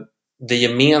mycket det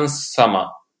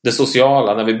gemensamma, det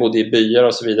sociala, när vi bodde i byar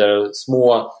och så vidare,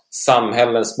 små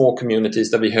samhällen, små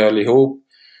communities där vi höll ihop,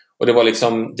 och det var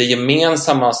liksom det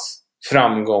gemensammas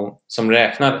framgång som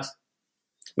räknades.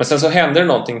 Men sen så hände det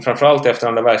någonting, framförallt efter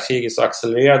andra världskriget så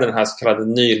accelererade den här så kallade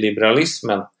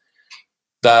nyliberalismen,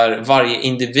 där varje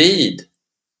individ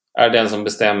är den som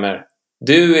bestämmer.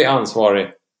 Du är ansvarig.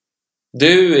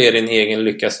 Du är din egen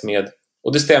lyckas med.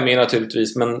 Och det stämmer ju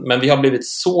naturligtvis, men vi har blivit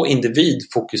så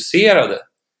individfokuserade,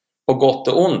 på gott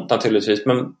och ont naturligtvis.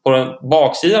 Men på den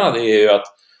baksidan av det är ju att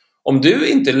om du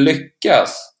inte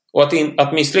lyckas, och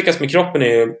att misslyckas med kroppen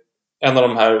är ju en av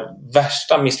de här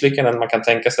värsta misslyckanden man kan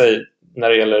tänka sig när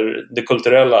det gäller det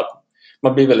kulturella.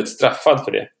 Man blir väldigt straffad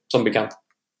för det, som bekant.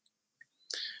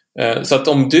 Så att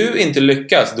om du inte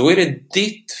lyckas, då är det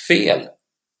ditt fel.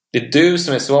 Det är du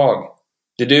som är svag.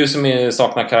 Det är du som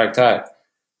saknar karaktär.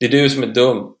 Det är du som är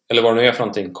dum, eller vad det nu är för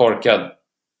någonting, korkad.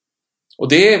 Och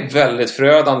det är väldigt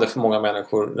förödande för många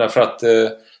människor, därför att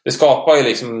det skapar ju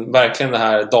liksom verkligen det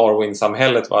här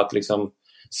Darwin-samhället, att liksom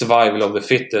survival of the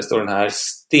fittest och den här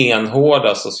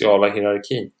stenhårda sociala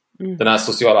hierarkin. Den här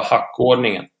sociala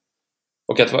hackordningen.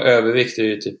 Och att vara överviktig är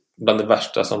ju typ bland det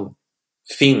värsta som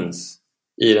finns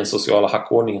i den sociala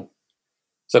hackordningen.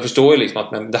 Så jag förstår ju liksom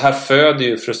att det här föder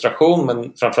ju frustration,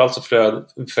 men framförallt så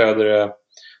föder det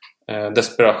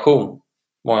desperation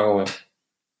många gånger.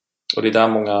 Och det är där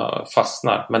många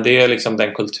fastnar. Men det är liksom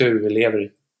den kultur vi lever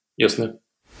i just nu.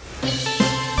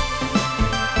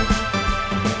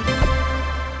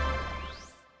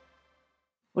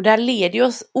 Och där leder ju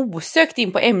oss osökt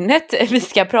in på ämnet vi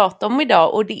ska prata om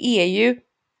idag. Och det är ju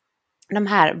de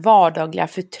här vardagliga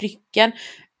förtrycken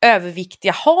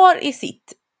överviktiga har i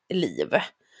sitt liv.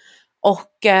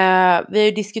 Och vi har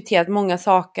ju diskuterat många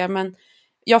saker, men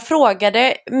jag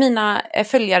frågade mina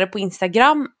följare på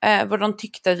Instagram vad de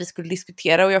tyckte att vi skulle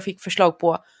diskutera, och jag fick förslag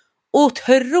på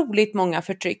otroligt många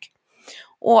förtryck.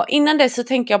 Och innan det så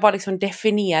tänker jag bara liksom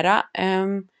definiera.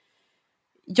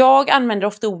 Jag använder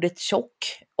ofta ordet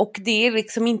tjock, och det är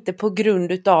liksom inte på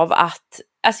grund utav att,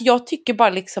 alltså jag tycker bara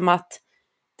liksom att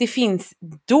det finns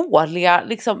dåliga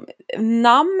liksom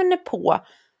namn på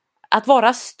att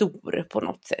vara stor på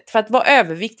något sätt. För att vara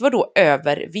övervikt, vad då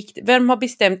övervikt? Vem har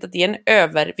bestämt att det är en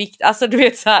övervikt? Alltså du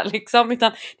vet så här liksom,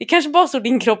 utan det kanske bara så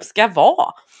din kropp ska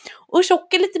vara. Och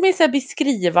tjock är lite mer så här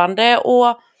beskrivande,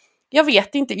 och jag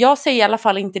vet inte, jag säger i alla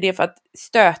fall inte det för att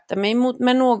stöta mig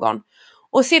med någon.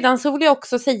 Och sedan så vill jag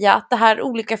också säga att det här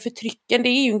olika förtrycken, det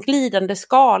är ju en glidande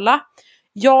skala.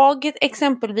 Jag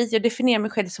exempelvis, jag definierar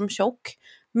mig själv som tjock,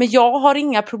 men jag har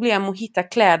inga problem att hitta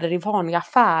kläder i vanliga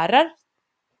affärer.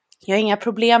 Jag har inga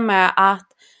problem med att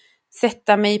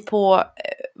sätta mig på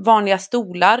vanliga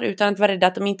stolar utan att vara rädd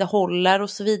att de inte håller och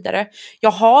så vidare.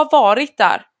 Jag har varit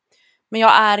där, men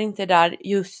jag är inte där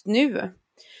just nu.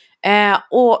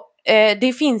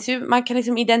 Det finns ju, man kan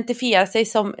liksom identifiera sig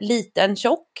som liten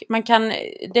tjock, man kan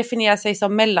definiera sig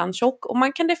som mellantjock och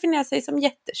man kan definiera sig som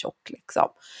jättetjock liksom.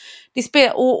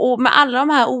 Och med alla de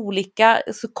här olika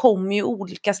så kommer ju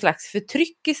olika slags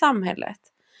förtryck i samhället.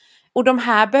 Och de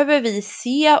här behöver vi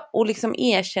se och liksom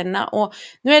erkänna. Och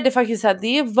nu är det faktiskt så att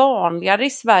det är vanligare i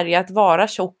Sverige att vara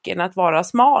tjock än att vara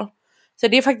smal. Så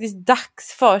det är faktiskt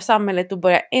dags för samhället att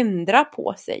börja ändra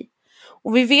på sig.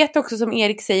 Och vi vet också, som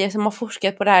Erik säger, som har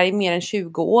forskat på det här i mer än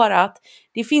 20 år, att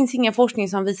det finns ingen forskning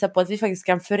som visar på att vi faktiskt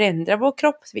kan förändra vår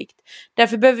kroppsvikt.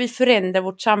 Därför behöver vi förändra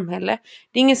vårt samhälle.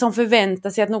 Det är ingen som förväntar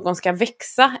sig att någon ska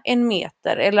växa 1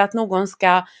 meter eller att någon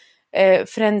ska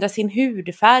förändra sin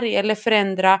hudfärg eller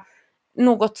förändra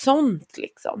något sånt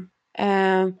liksom.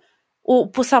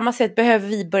 Och på samma sätt behöver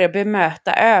vi börja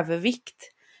bemöta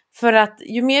övervikt. För att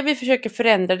ju mer vi försöker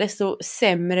förändra, desto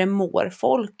sämre mår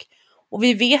folk. Och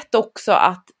vi vet också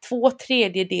att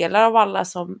 2/3 av alla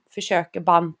som försöker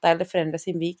banta eller förändra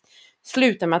sin vikt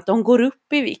slutar med att de går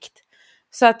upp i vikt.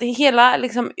 Så att hela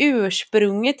liksom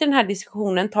ursprunget i den här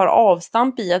diskussionen tar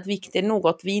avstamp i att vikt är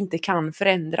något vi inte kan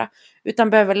förändra, utan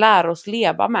behöver lära oss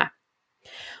leva med.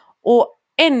 Och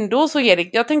ändå så, Erik,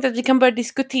 jag tänkte att vi kan börja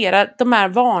diskutera de här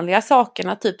vanliga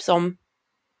sakerna, typ som,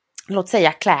 låt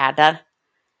säga, kläder.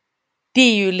 Det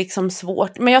är ju liksom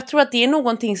svårt, men jag tror att det är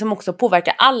någonting som också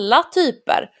påverkar alla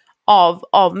typer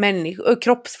av människor,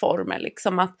 kroppsformer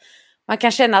liksom, att man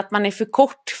kan känna att man är för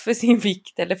kort för sin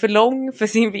vikt eller för lång för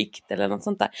sin vikt eller något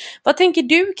sånt där. Vad tänker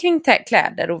du kring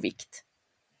kläder och vikt?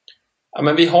 Ja,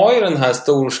 men vi har ju den här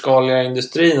storskaliga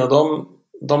industrin och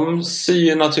de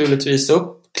syr naturligtvis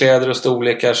upp kläder och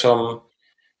storlekar som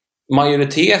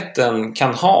majoriteten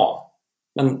kan ha.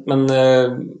 Men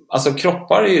alltså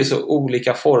kroppar är ju så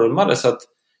olika formade så att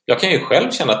jag kan ju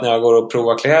själv känna att när jag går och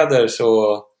provar kläder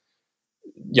så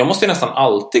jag måste ju nästan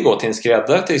alltid gå till en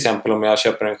skräddare till exempel om jag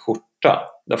köper en skjorta.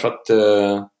 Därför att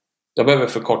jag behöver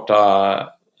förkorta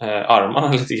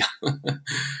armarna lite grann.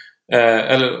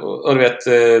 Och du vet,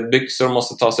 byxor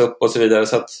måste tas upp och så vidare.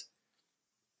 Så att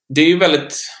det är ju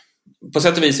väldigt... På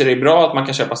sätt och vis är det bra att man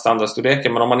kan köpa standardstorlekar,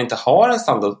 men om man inte har en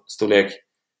standardstorlek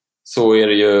så är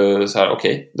det ju så här,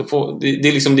 okej, det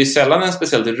är sällan en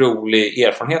speciellt rolig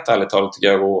erfarenhet ärligt talat tycker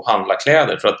jag att handla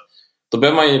kläder, för att då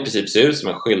behöver man ju i princip se ut som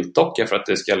en skyltdocka för att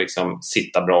det ska liksom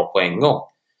sitta bra på en gång.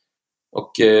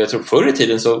 Och jag tror förr i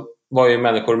tiden så var ju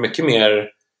människor mycket mer,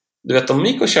 du vet, de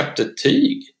gick och köpte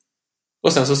tyg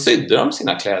och sen så sydde de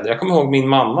sina kläder. Jag kommer ihåg min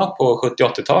mamma på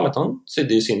 70-80-talet, hon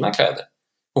sydde ju sina kläder.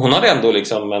 Och hon hade ändå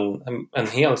liksom en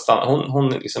hel standard. Hon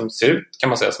liksom ser ut, kan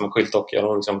man säga, som en skyltdocka.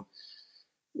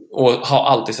 Och har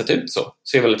alltid sett ut så.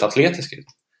 Ser väldigt atletisk ut.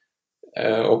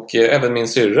 Och även min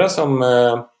syrra som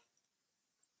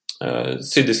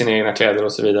sydde sina egna kläder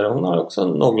och så vidare. Hon har också en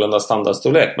någorlunda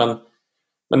standardstorlek.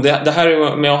 Men det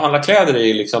här med att handla kläder är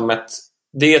ju liksom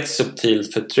det är ett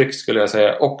subtilt förtryck skulle jag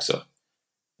säga också.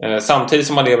 Samtidigt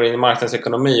som man lever i en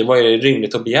marknadsekonomi, vad är det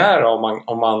rimligt att begära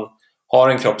om man har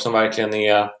en kropp som verkligen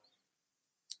är...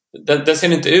 Den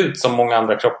ser inte ut som många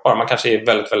andra kroppar. Man kanske är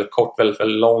väldigt, väldigt kort, väldigt,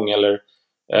 väldigt lång, eller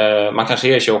man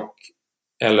kanske är tjock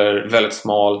eller väldigt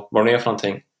smal, vad det är för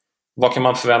någonting. Vad kan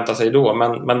man förvänta sig då?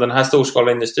 Men den här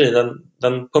storskaliga industrin,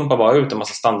 den pumpar bara ut en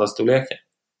massa standardstorlekar.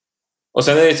 Och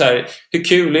sen är det så här, hur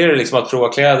kul är det liksom att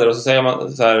prova kläder och så säger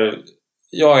man så här,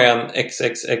 jag är en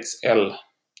XXXL.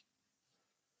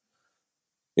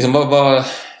 Liksom,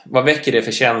 vad väcker det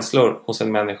för känslor hos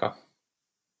en människa?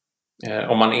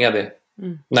 Om man är det.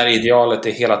 När idealet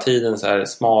är hela tiden så här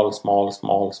smal.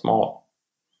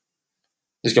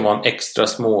 Du ska vara en extra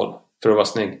smal för att vara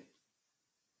snygg.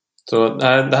 Så det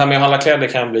här med att handla kläder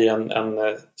kan bli en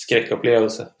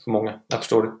skräckupplevelse för många. Jag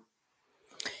förstår det.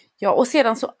 Ja, och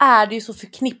sedan så är det ju så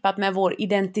förknippat med vår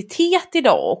identitet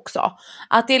idag också.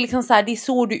 Att det är liksom så här, det är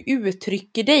så du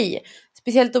uttrycker dig.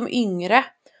 Speciellt de yngre.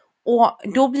 Och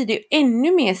då blir det ju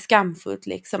ännu mer skamfullt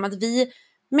liksom. Att vi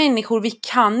människor, vi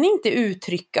kan inte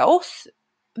uttrycka oss,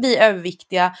 vi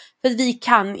överviktiga. För att vi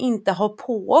kan inte ha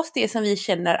på oss det som vi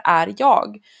känner är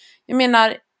jag. Jag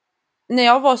menar, när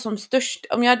jag var som störst,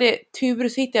 om jag hade tur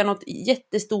så hittade jag något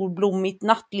jättestor blommigt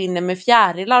nattlinne med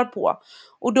fjärilar på.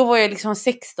 Och då var jag liksom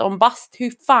 16 bast.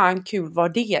 Hur fan kul var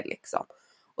det liksom?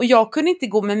 Och jag kunde inte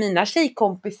gå med mina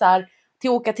tjejkompisar till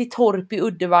att åka till Torp i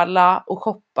Uddevalla och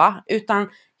shoppa. Utan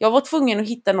jag var tvungen att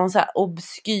hitta någon så här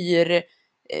obskyr,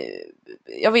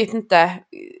 jag vet inte,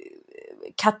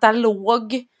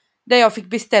 katalog. Där jag fick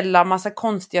beställa massa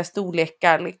konstiga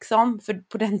storlekar liksom. För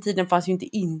på den tiden fanns ju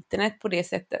inte internet på det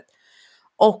sättet.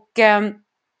 Och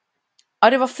ja,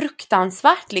 det var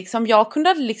fruktansvärt liksom. Jag kunde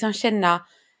aldrig liksom känna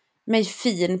mig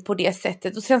fin på det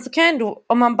sättet. Och sen så kan jag ändå,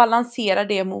 om man balanserar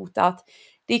det mot att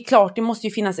det är klart, det måste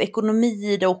ju finnas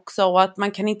ekonomi i det också. Och att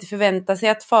man kan inte förvänta sig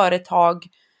att företag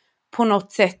på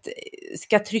något sätt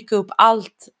ska trycka upp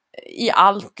allt i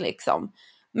allt liksom.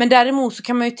 Men däremot så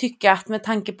kan man ju tycka att med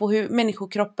tanke på hur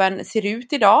människokroppen ser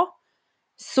ut idag,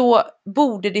 så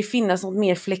borde det finnas något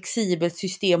mer flexibelt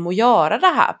system att göra det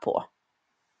här på.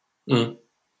 Mm.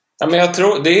 Ja, men jag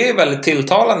tror det är väldigt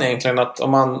tilltalande egentligen att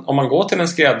om man går till en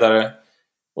skräddare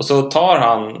och så tar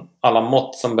han alla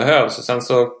mått som behövs och sen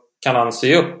så kan han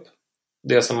sy upp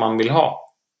det som man vill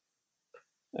ha.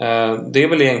 Det är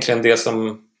väl egentligen det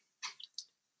som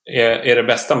är det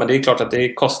bästa, men det är klart att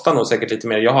det kostar nog säkert lite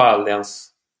mer. Jag har aldrig ens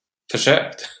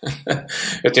försökt.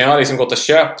 Jag har liksom gått och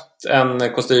köpt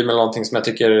en kostym eller någonting som jag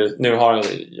tycker,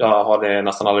 jag har det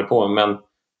nästan aldrig på mig, men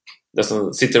det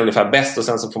som sitter ungefär bäst och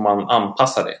sen så får man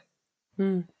anpassa det.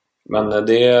 Men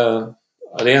det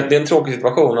är en tråkig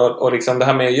situation och liksom det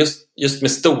här med just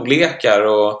med storlekar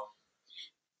och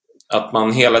att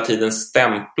man hela tiden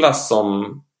stämplas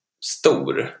som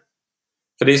stor.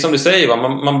 För det är som du säger, va?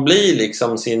 Man blir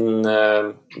liksom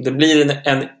det blir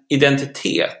en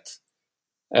identitet.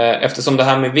 Eftersom det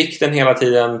här med vikten hela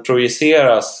tiden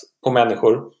projiceras på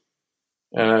människor,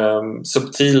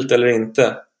 subtilt eller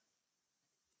inte,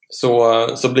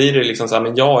 så blir det liksom så här,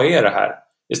 men jag är det här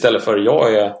istället för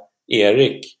jag är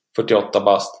Erik 48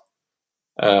 bast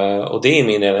och det är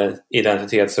min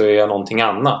identitet, så är jag någonting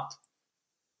annat.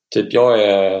 Typ jag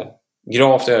är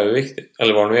gravt överviktig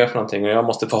eller vad det nu är för någonting, och jag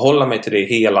måste förhålla mig till det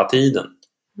hela tiden.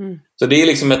 Så det är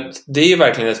liksom det är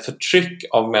verkligen ett förtryck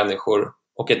av människor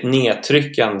och ett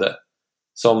nedtryckande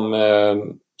som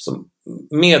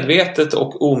medvetet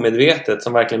och omedvetet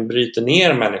som verkligen bryter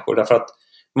ner människor, därför att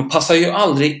man passar ju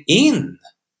aldrig in.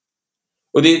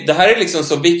 Och det här är liksom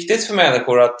så viktigt för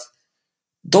människor, att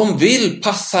de vill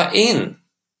passa in.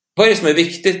 Vad är det som är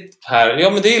viktigt här? Ja,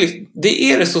 men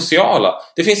det är det sociala.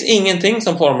 Det finns ingenting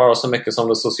som formar oss så mycket som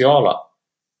det sociala.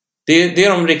 Det är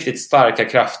de riktigt starka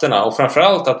krafterna, och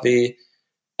framförallt att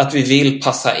vi vill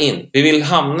passa in. Vi vill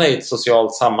hamna i ett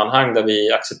socialt sammanhang där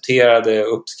vi accepterar det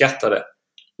och uppskattar det.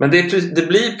 Men det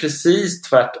blir precis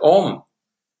tvärtom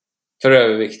för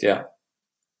överviktiga.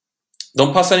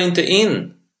 De passar inte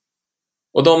in.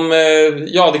 Och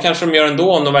det kanske de gör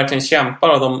ändå om de verkligen kämpar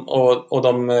och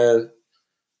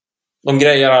de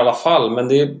grejar i alla fall. Men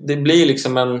det blir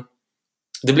liksom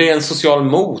det blir en social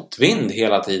motvind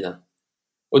hela tiden.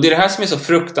 Och det är det här som är så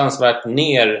fruktansvärt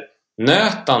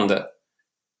nernötande.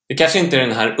 Det kanske inte är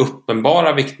den här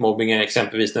uppenbara viktmobbingen,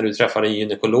 exempelvis när du träffar en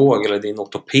gynekolog eller din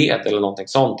ortoped eller någonting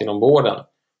sånt inom vården,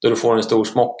 då du får en stor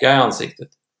smocka i ansiktet.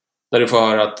 Där du får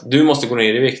höra att du måste gå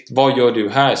ner i vikt. Vad gör du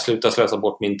här? Sluta slösa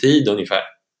bort min tid ungefär.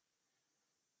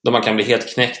 Då man kan bli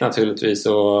helt knäckt naturligtvis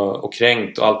och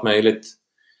kränkt och allt möjligt.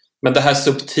 Men det här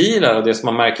subtila och det som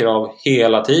man märker av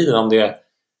hela tiden, om det är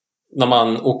när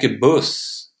man åker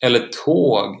buss eller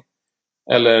tåg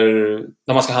eller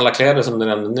när man ska handla kläder som du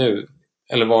nämnde nu,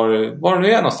 eller var det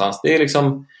nu är någonstans. Det är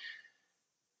liksom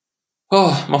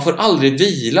man får aldrig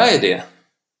vila i det.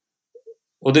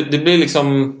 Och det blir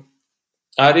liksom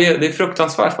det är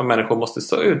fruktansvärt vad människor måste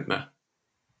stå ut med.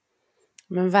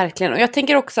 Men verkligen. Och jag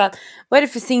tänker också att vad är det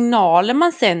för signaler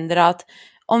man sänder, att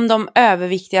om de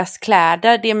överviktigas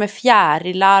kläder, det är med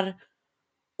fjärilar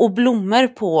och blommor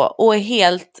på och är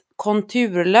helt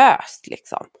konturlöst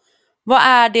liksom. Vad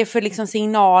är det för liksom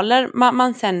signaler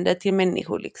man sänder till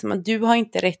människor liksom? Att du har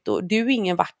inte rätt, och du är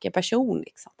ingen vacker person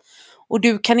liksom. Och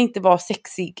du kan inte vara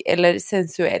sexig eller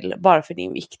sensuell bara för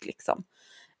din vikt liksom.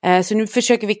 Så nu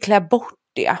försöker vi klä bort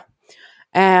det.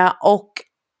 Och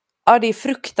ja, det är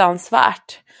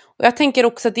fruktansvärt. Och jag tänker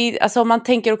också att om man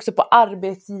tänker också på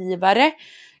arbetsgivare.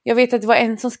 Jag vet att det var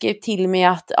en som skrev till mig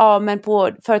att men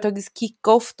på företagets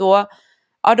kick-off då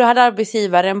hade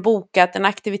arbetsgivaren bokat en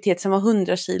aktivitet som var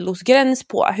 100 kilos gräns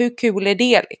på. Hur kul är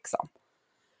det liksom?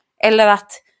 Eller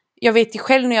att jag vet ju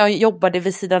själv när jag jobbade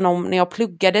vid sidan om, när jag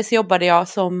pluggade, så jobbade jag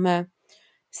som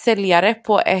säljare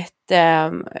på ett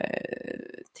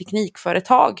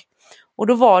teknikföretag. Och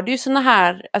då var det ju såna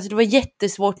här, alltså det var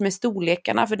jättesvårt med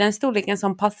storlekarna, för den storleken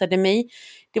som passade mig,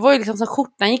 det var ju liksom som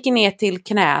skjortan gick ner till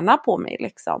knäna på mig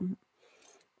liksom.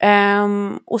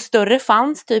 Och större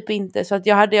fanns typ inte, så att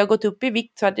hade jag gått upp i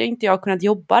vikt så hade inte jag kunnat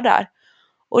jobba där.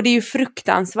 Och det är ju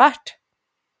fruktansvärt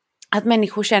att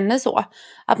människor känner så.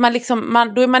 Att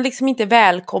då är man liksom inte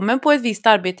välkommen på ett visst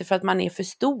arbete för att man är för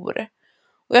stor.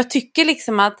 Och jag tycker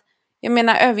liksom att, jag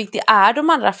menar, överviktiga är de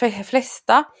allra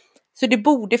flesta. Så det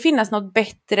borde finnas något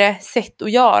bättre sätt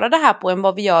att göra det här på än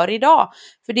vad vi gör idag.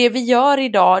 För det vi gör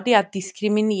idag, det är att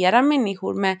diskriminera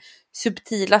människor med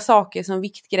subtila saker som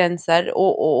viktgränser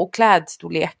och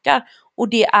klädstorlekar. Och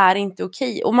det är inte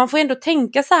okej. Och man får ändå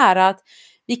tänka så här att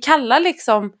vi kallar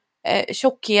liksom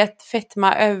tjockhet,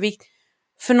 fetma, övervikt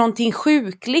för någonting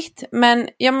sjukligt. Men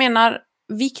jag menar,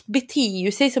 vikt beter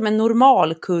ju sig som en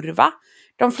normalkurva.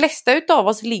 De flesta utav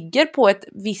oss ligger på ett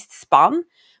visst spann.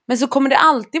 Men så kommer det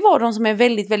alltid vara de som är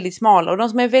väldigt, väldigt smala och de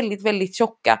som är väldigt, väldigt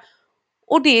tjocka.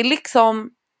 Och det är liksom,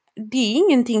 det är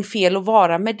ingenting fel att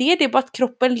vara med det. Det är bara att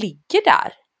kroppen ligger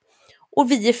där.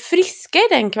 Och vi är friska i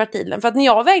den kvartilen. För att när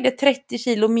jag vägde 30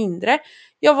 kilo mindre,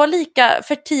 jag var lika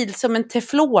fertil som en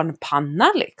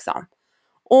teflonpanna liksom.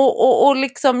 Och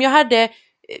liksom, jag hade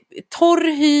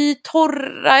torr hy,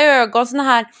 torra ögon, såna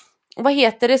här, vad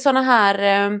heter det, såna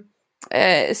här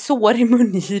sår i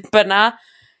mungiporna.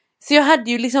 Så jag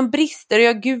hade ju liksom brister och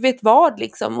jag gud vet vad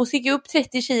liksom. Och så gick jag upp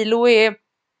 30 kilo och är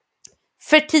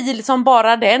fertil som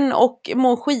bara den och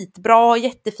mår skitbra och har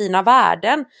jättefina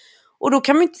värden. Och då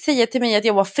kan man inte säga till mig att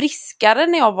jag var friskare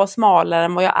när jag var smalare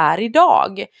än vad jag är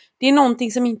idag. Det är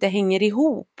någonting som inte hänger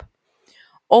ihop.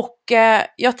 Och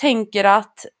jag tänker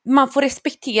att man får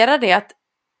respektera det, att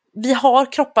vi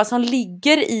har kroppar som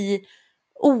ligger i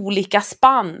olika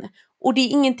spann. Och det är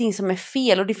ingenting som är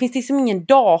fel. Och det finns liksom ingen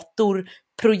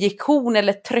datorprojektion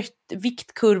eller trött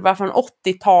viktkurva från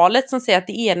 80-talet som säger att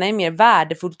det ena är mer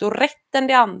värdefullt och rätt än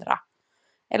det andra.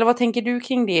 Eller vad tänker du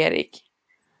kring det, Erik?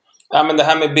 Ja, men det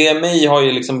här med BMI har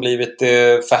ju liksom blivit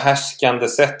det förhärskande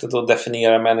sättet att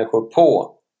definiera människor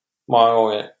på många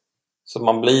gånger. Så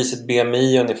man blir sitt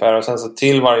BMI ungefär, och sen så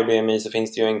till varje BMI så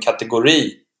finns det ju en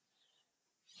kategori.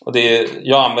 Och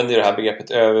jag använder ju det här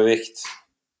begreppet övervikt.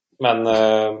 Men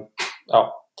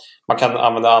ja, Man kan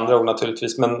använda andra ord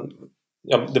naturligtvis, men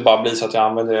det bara blir så att jag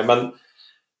använder det. Men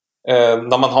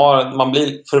när man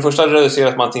blir, för det första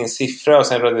reduceras man till en siffra och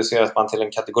sen reduceras man till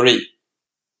en kategori.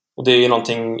 Och det är ju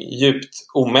någonting djupt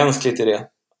omänskligt i det.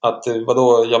 Att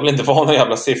vadå, jag vill inte vara någon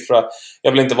jävla siffra.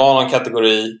 Jag vill inte vara någon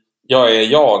kategori. Jag är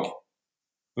jag.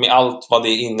 Med allt vad det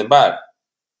innebär.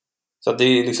 Så att det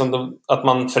är liksom att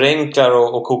man förenklar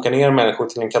och kokar ner människor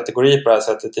till en kategori på det här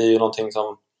sättet. Det är ju någonting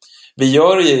som vi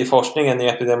gör ju i forskningen i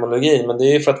epidemiologi. Men det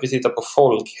är ju för att vi tittar på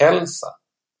folkhälsa.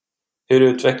 Hur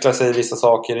utvecklar sig vissa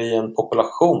saker i en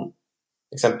population?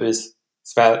 Exempelvis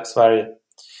Sverige.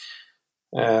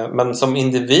 Men som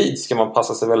individ ska man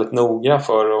passa sig väldigt noga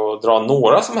för att dra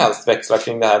några som helst växlar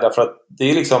kring det här. Därför att det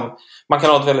är liksom, man kan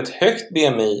ha ett väldigt högt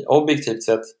BMI objektivt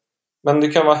sett, men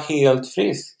du kan vara helt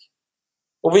frisk.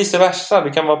 Och vice versa,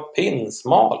 du kan vara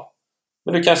pinsmal.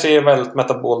 Men du kanske är väldigt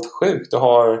metabolt sjuk. Du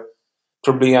har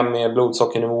problem med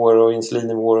blodsockernivåer och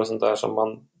insulinnivåer och sånt där som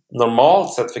man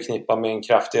normalt sett förknippar med en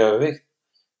kraftig övervikt.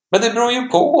 Men det beror ju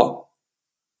på.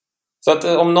 Så att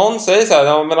om någon säger så här,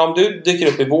 ja, men om du dyker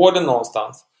upp i vården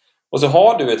någonstans och så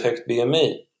har du ett högt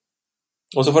BMI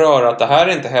och så får du höra att det här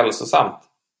är inte hälsosamt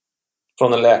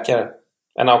från en läkare,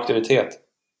 en auktoritet.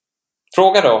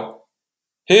 Fråga då,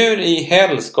 hur i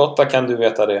helskotta kan du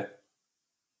veta det?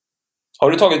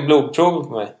 Har du tagit blodprov på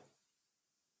mig?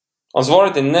 Om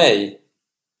svaret är nej,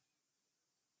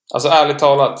 alltså ärligt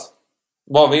talat,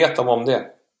 vad vet de om det?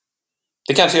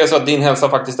 Det kanske är så att din hälsa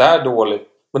faktiskt är dålig.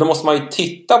 Men då måste man ju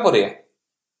titta på det.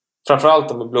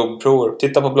 Framförallt med blodprover.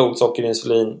 Titta på blodsocker,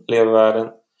 insulin, levervärden,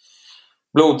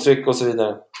 blodtryck och så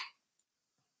vidare.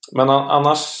 Men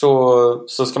annars så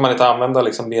ska man inte använda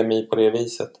liksom BMI på det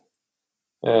viset.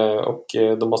 Och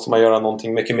då måste man göra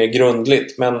någonting mycket mer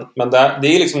grundligt. Men det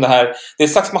är liksom det här. Det är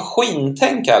ett slags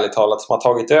maskintänk ärligt talat som har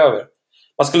tagit över.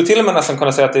 Man skulle till och med nästan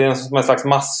kunna säga att det är en slags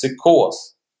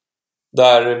masspsykos.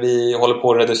 Där vi håller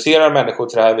på att reducera människor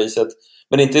till det här viset.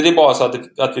 Men inte är det bara så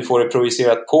att vi får det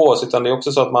projicerat på oss, utan det är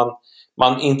också så att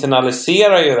man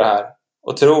internaliserar ju det här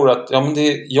och tror att ja, men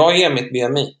jag är mitt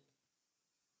BMI.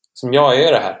 Som jag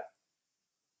är det här.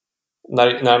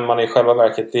 När man i själva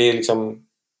verket, det är liksom,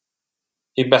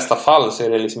 i bästa fall så är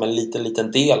det liksom en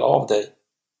liten del av dig.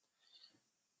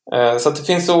 Så att det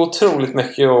finns så otroligt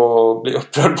mycket att bli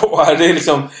upprörd på här. Det är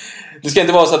liksom, det ska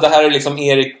inte vara så att det här är liksom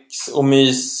Eriks och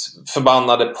Mys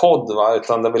förbannade podd, va?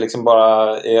 Utan där vi liksom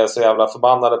bara är så jävla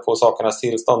förbannade på sakernas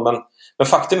tillstånd. Men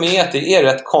faktum är att det är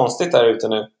rätt konstigt där ute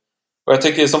nu. Och jag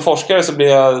tycker som forskare så blir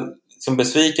jag liksom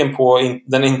besviken på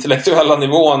den intellektuella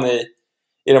nivån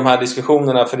i de här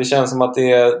diskussionerna. För det känns som att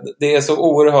det är så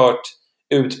oerhört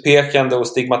utpekande och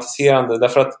stigmatiserande.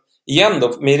 Därför att igen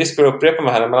då, med risk för att upprepa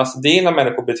mig här, men alltså det är när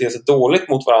människor beter sig dåligt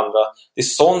mot varandra. Det är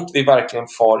sånt vi verkligen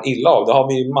far illa av. Det har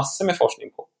vi ju massor med forskning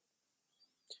på.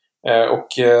 Och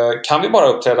kan vi bara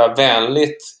uppträda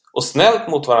vänligt och snällt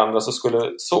mot varandra så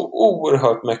skulle så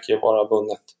oerhört mycket vara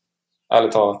vunnet.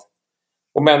 Ärligt talat.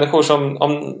 Och människor som,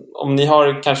 om ni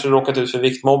har kanske råkat ut för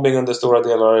viktmobbing under stora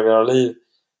delar av era liv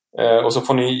och så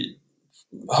får ni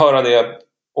höra det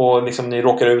och liksom ni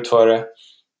råkar ut för det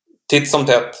titt som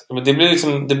tätt. Det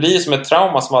blir som ett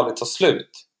trauma som aldrig tar slut.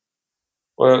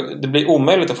 Och det blir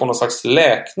omöjligt att få någon slags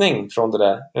läkning från det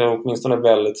där. Det är åtminstone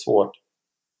väldigt svårt.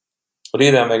 Och det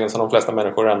är den vägen som de flesta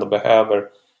människor ändå behöver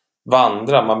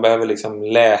vandra. Man behöver liksom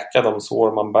läka de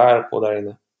sår man bär på där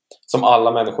inne. Som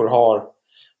alla människor har.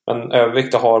 Men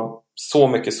övervikt har så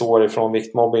mycket sår ifrån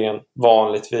viktmobbingen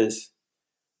vanligtvis.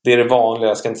 Det är det vanliga.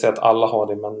 Jag ska inte säga att alla har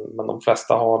det, men de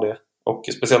flesta har det. Och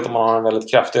speciellt om man har en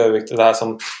väldigt kraftig övervikt. Det här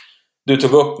som du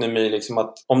tog upp nu, My, liksom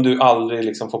att om du aldrig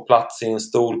liksom får plats i en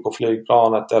stol på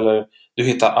flygplanet eller du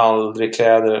hittar aldrig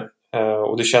kläder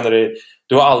och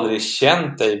du har aldrig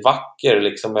känt dig vacker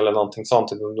liksom, eller någonting sånt.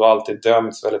 Du har alltid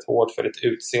dömts väldigt hårt för ditt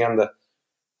utseende.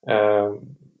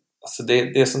 Alltså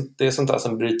det är sånt där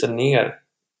som bryter ner.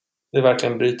 Det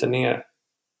verkligen bryter ner.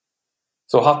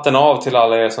 Så hatten av till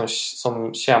alla er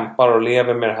som kämpar och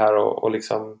lever med det här och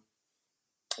liksom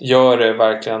gör det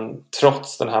verkligen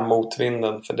trots den här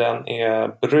motvinden, för den är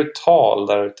brutal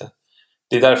där ute.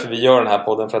 Det är därför vi gör den här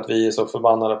podden, för att vi är så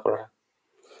förbannade på det här.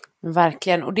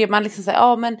 Verkligen, och det man liksom säger,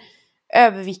 ja men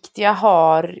överviktiga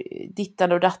har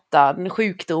dittan och dattan,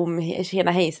 sjukdom,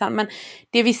 tjena hejsan. Men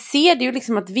det vi ser, det är ju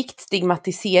liksom att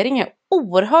viktstigmatisering är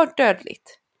oerhört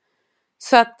dödligt.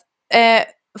 Så att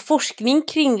forskning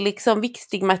kring liksom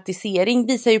viktstigmatisering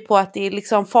visar ju på att det är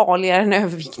liksom farligare än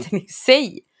övervikten i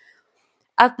sig.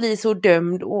 Att bli så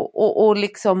dömd och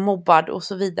liksom mobbad och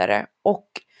så vidare. Och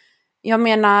jag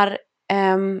menar,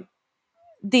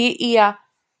 det är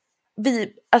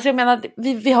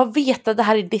vi har vetat det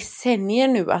här i decennier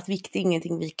nu, att vikt är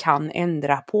ingenting vi kan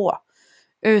ändra på.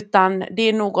 Utan det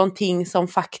är någonting som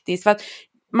faktiskt, för att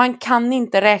man kan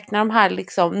inte räkna de här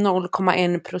liksom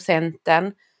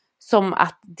 0,1% som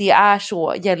att det är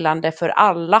så gällande för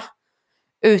alla.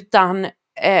 Utan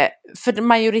för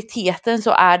majoriteten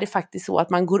så är det faktiskt så att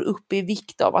man går upp i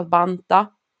vikt av att banta.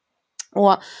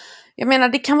 Och jag menar,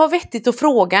 det kan vara vettigt att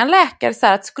fråga en läkare så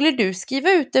här, att skulle du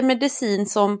skriva ut en medicin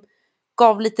som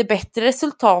gav lite bättre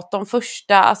resultat de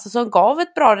första, alltså som gav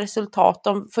ett bra resultat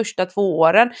de första 2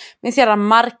 åren, men sedan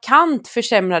markant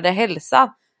försämrade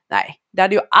hälsa? Nej, det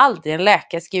hade ju aldrig en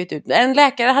läkare skrivit ut. En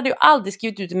läkare hade ju aldrig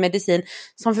skrivit ut en medicin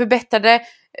som förbättrade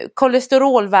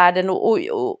kolesterolvärden och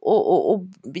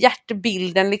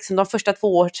hjärtbilden liksom de första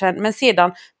 2 åren, men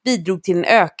sedan bidrog till en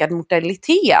ökad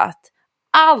mortalitet.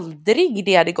 Aldrig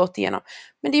det hade gått igenom.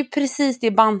 Men det är ju precis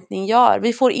det bantning gör.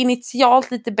 Vi får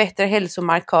initialt lite bättre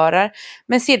hälsomarkörer,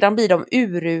 men sedan blir de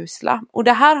urusla. Och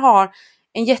det här har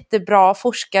en jättebra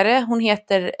forskare, hon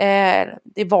heter,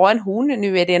 det var en hon,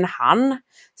 nu är det en han,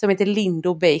 som heter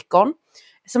Lindo Bacon,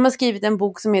 som har skrivit en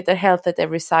bok som heter Health at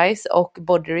Every Size och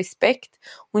Body Respect.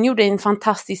 Hon gjorde en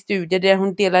fantastisk studie där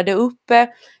hon delade upp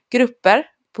grupper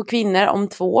på kvinnor om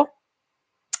 2.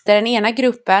 Där den ena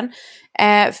gruppen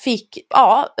fick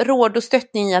råd och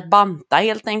stöttning i att banta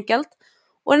helt enkelt.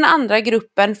 Och den andra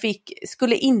gruppen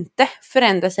skulle inte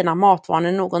förändra sina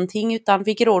matvanor någonting, utan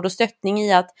fick råd och stöttning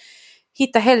i att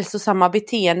hitta hälsosamma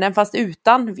beteenden fast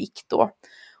utan vikt då.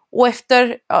 Och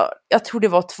efter, jag tror det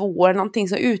var 2 år någonting,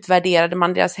 så utvärderade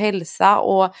man deras hälsa.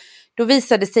 Och då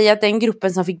visade det sig att den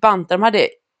gruppen som fick banta, de hade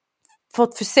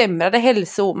fått försämrade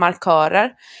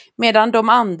hälsomarkörer. Medan de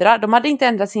andra, de hade inte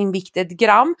ändrat sin vikt 1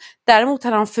 gram. Däremot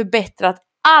hade de förbättrat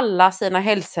alla sina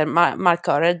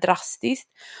hälsomarkörer drastiskt.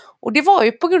 Och det var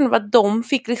ju på grund av att de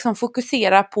fick liksom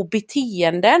fokusera på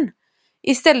beteenden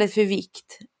istället för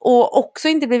vikt. Och också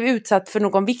inte blev utsatt för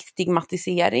någon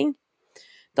viktstigmatisering.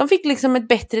 De fick liksom ett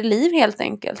bättre liv helt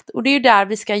enkelt. Och det är ju där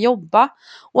vi ska jobba.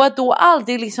 Och att då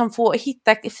aldrig liksom få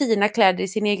hitta fina kläder i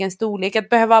sin egen storlek. Att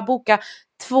behöva boka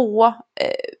 2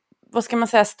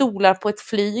 stolar på ett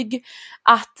flyg.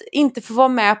 Att inte få vara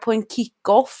med på en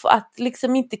kick-off. Att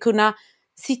liksom inte kunna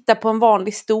sitta på en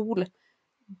vanlig stol.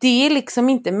 Det är liksom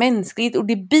inte mänskligt. Och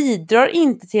det bidrar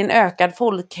inte till en ökad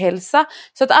folkhälsa.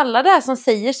 Så att alla där som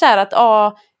säger så här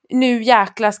att nu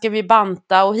jäkla ska vi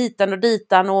banta och hitan och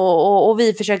ditan och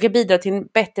vi försöker bidra till en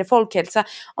bättre folkhälsa.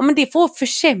 Ja, men det får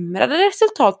försämrade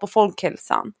resultat på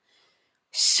folkhälsan.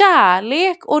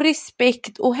 Kärlek och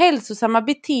respekt och hälsosamma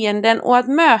beteenden och att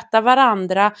möta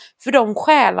varandra för de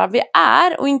själar vi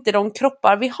är och inte de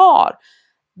kroppar vi har.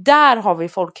 Där har vi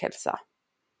folkhälsa.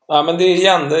 Ja, men det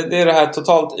är det här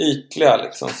totalt ytliga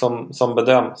liksom, som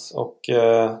bedöms. Och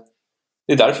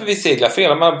det är därför vi seglar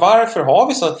fel. Men varför har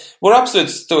vi så? Vår absolut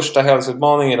största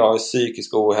hälsoutmaning idag är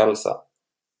psykisk ohälsa.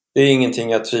 Det är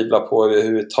ingenting att tvivla på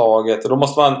överhuvudtaget. Och då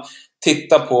måste man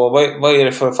titta på vad är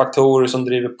det för faktorer som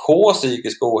driver på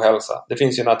psykisk ohälsa. Det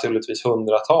finns ju naturligtvis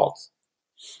hundratals.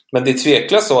 Men det är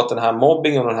tveklöst så att den här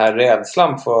mobbingen och den här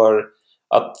rädslan för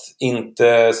att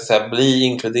inte så att säga, bli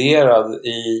inkluderad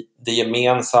i det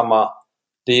gemensamma,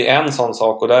 det är en sån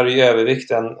sak. Och där är ju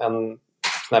övervikt en sån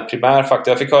här primär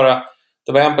faktor. Jag fick höra,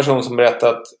 det var en person som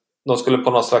berättade att de skulle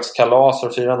på någon slags kalas för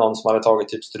att fira någon som hade tagit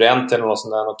typ student eller något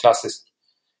sånt där, något klassiskt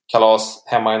kalas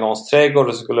hemma i någons trädgård,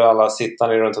 och så skulle alla sitta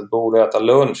ner runt ett bord och äta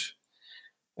lunch.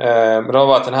 Men det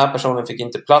var att den här personen fick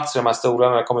inte plats i de här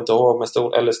stolarna, jag kommer inte ihåg,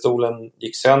 eller stolen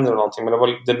gick sönder eller någonting, men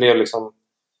det blev liksom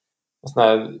en sån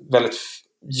här väldigt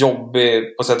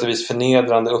jobbig, på sätt och vis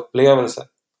förnedrande upplevelse.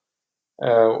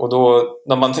 Och då,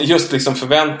 när man just liksom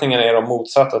förväntningarna är de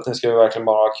motsatta, att nu ska vi verkligen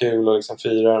bara ha kul och liksom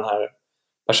fira den här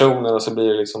personen, och så blir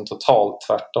det liksom totalt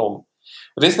tvärtom.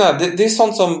 Och det är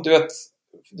sånt som, du vet,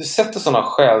 du sätter sådana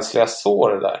själsliga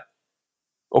sår där.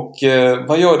 Och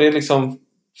vad gör det liksom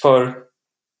för,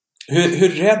 hur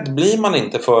rädd blir man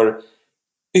inte för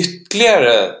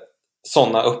ytterligare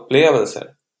sådana upplevelser?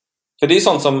 För det är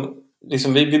sånt som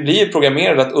liksom, vi blir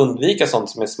programmerade att undvika sånt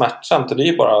som är smärtsamt, och det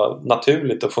är ju bara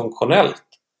naturligt och funktionellt.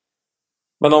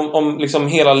 Men om liksom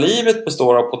hela livet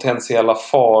består av potentiella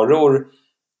faror,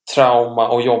 trauma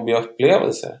och jobbiga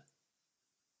upplevelser,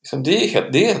 liksom, det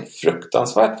är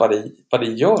fruktansvärt vad det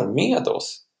gör med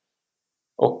oss.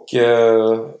 Och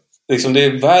liksom, det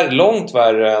är långt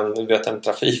värre än en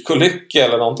trafikolycka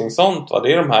eller någonting sånt. Va?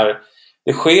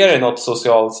 Det sker i något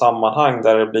socialt sammanhang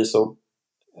där det blir så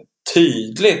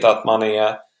tydligt att man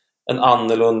är en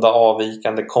annorlunda,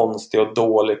 avvikande, konstig och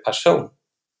dålig person.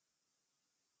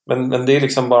 Men det är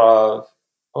liksom bara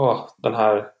den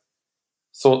här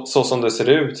så som det ser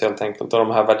ut helt enkelt, och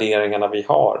de här värderingarna vi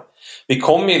har. Vi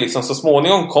kommer ju liksom, så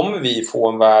småningom kommer vi få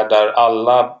en värld där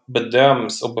alla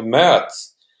bedöms och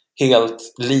bemöts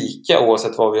helt lika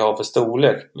oavsett vad vi har för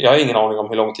storlek. Jag har ingen aning om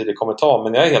hur lång tid det kommer ta,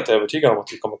 men jag är helt övertygad om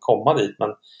att vi kommer komma dit.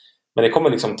 Men det kommer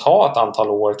liksom ta ett antal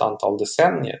år, ett antal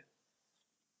decennier.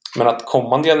 Men att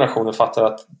kommande generationer fattar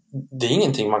att det är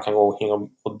ingenting man kan gå in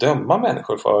och döma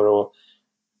människor för. Och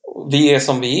vi är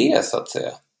som vi är, så att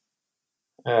säga.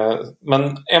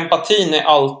 Men empatin är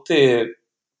alltid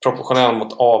proportionell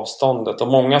mot avståndet. Och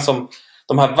många som,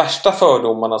 de här värsta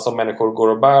fördomarna som människor går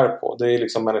och bär på, det är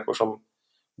liksom människor som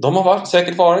de har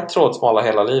säkert varit trådsmala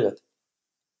hela livet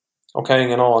och har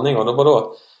ingen aning. Och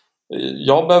då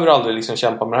jag behöver aldrig liksom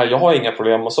kämpa med det här, jag har inga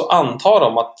problem. Och så antar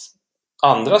de att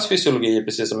andras fysiologi är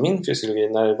precis som min fysiologi,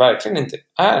 när det verkligen inte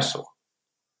är så.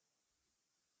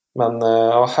 Men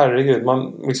ja, herregud,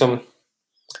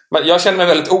 jag känner mig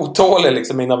väldigt otålig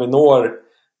liksom innan vi når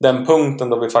den punkten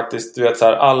då vi faktiskt, du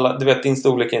vet, din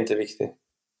storlek är inte viktig.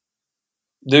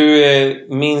 Du är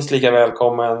minst lika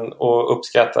välkommen och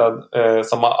uppskattad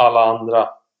som alla andra.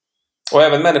 Och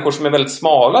även människor som är väldigt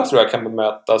smala tror jag kan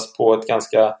bemötas på ett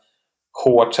ganska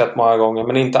hårt sätt många gånger.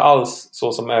 Men inte alls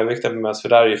så som överviktiga bemöts, för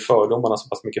där är ju fördomarna så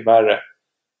pass mycket värre.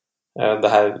 Det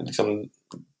här liksom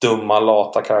dumma,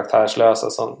 lata, karaktärslösa,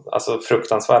 alltså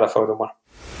fruktansvärda fördomar.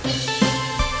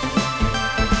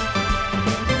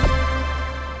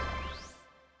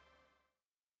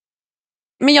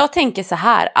 Men jag tänker så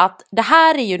här, att det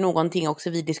här är ju någonting också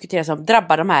vi diskuterar som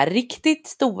drabbar de här riktigt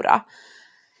stora.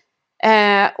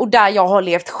 Och där jag har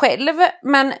levt själv.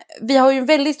 Men vi har ju en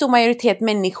väldigt stor majoritet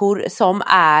människor som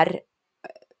är,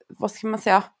 vad ska man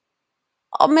säga,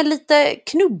 ja, men lite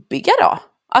knubbiga då.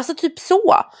 Alltså typ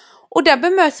så. Och där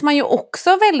bemöts man ju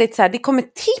också väldigt så här, det kommer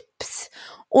tips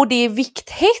och det är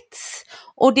vikthets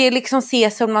och det liksom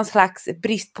ses som någon slags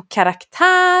brist på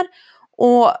karaktär.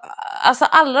 Och alltså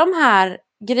alla de här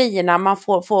grejerna man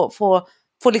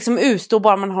får liksom utstå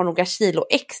bara man har några kilo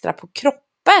extra på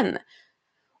kroppen.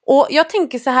 Och jag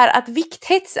tänker så här att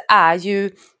vikthets är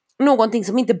ju någonting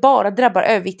som inte bara drabbar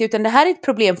övervikt, utan det här är ett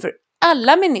problem för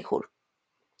alla människor.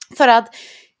 För att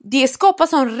det skapar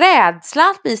sån rädsla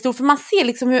att bli stor, för man ser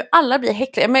liksom hur alla blir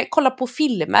häcklade. Men kolla på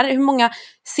filmer, hur många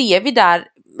ser vi där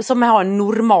som har en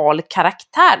normal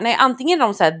karaktär? Nej, antingen är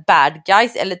de så här bad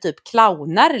guys eller typ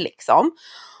clowner liksom.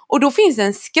 Och då finns det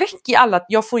en skräck i alla att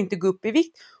jag får inte gå upp i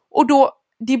vikt. Och då,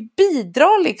 det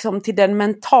bidrar liksom till den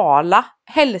mentala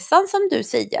hälsan som du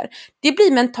säger. Det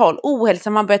blir mental ohälsa,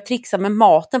 man börjar trixa med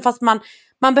maten, fast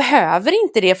man behöver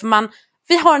inte det, för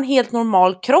vi har en helt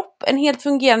normal kropp, en helt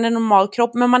fungerande normal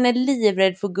kropp, men man är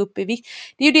livrädd för att gå upp i vikt.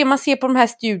 Det är ju det man ser på de här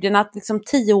studierna, att liksom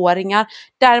 10-åringar,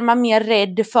 där är man mer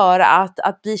rädd för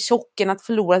att bli tjock än att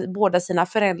förlora båda sina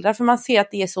föräldrar, för man ser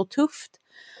att det är så tufft.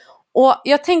 Och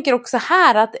jag tänker också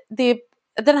här att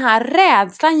den här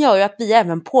rädslan gör ju att vi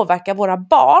även påverkar våra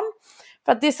barn.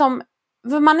 För att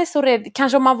för man är så rädd,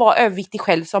 kanske om man var överviktig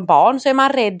själv som barn, så är man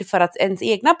rädd för att ens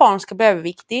egna barn ska bli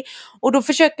överviktig. Och då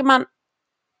försöker man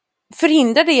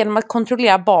förhindra det genom att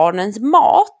kontrollera barnens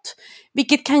mat,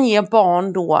 vilket kan ge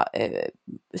barn då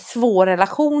svår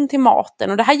relation till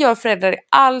maten. Och det här gör föräldrar i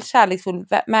all kärleksfull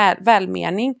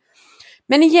välmening.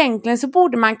 Men egentligen så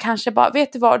borde man kanske bara,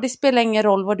 vet du vad, det spelar ingen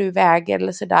roll vad du väger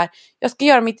eller sådär. Jag ska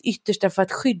göra mitt yttersta för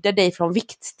att skydda dig från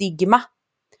viktstigma.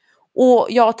 Och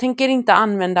jag tänker inte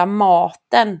använda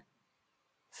maten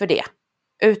för det.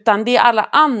 Utan det är alla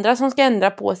andra som ska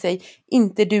ändra på sig,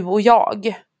 inte du och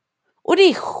jag. Och det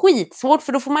är skitsvårt,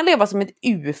 för då får man leva som ett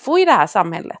UFO i det här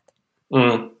samhället.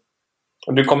 Mm.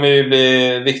 Och du kommer ju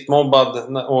bli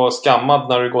viktmobbad och skammad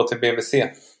när du går till BVC.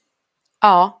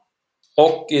 Ja.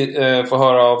 Och få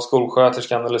höra av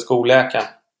skolsköterskan eller skolläkaren.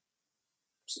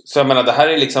 Så jag menar, det här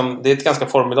är liksom, det är ett ganska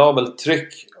formidabelt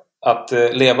tryck att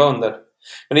leva under.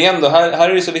 Men igen då, här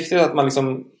är det så viktigt att man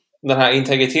liksom, den här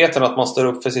integriteten, att man står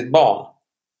upp för sitt barn.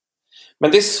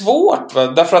 Men det är svårt, va?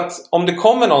 Därför att om det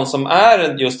kommer någon som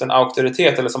är just en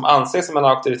auktoritet, eller som anses som en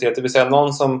auktoritet, det vill säga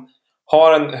någon som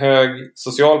har en hög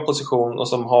social position och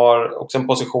som har också en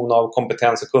position av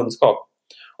kompetens och kunskap.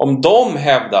 Om de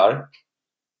hävdar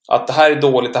att det här är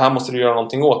dåligt, det här måste du göra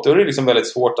någonting åt, då är det liksom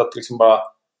väldigt svårt att liksom bara,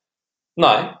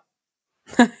 nej.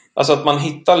 Alltså att man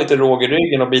hittar lite råg i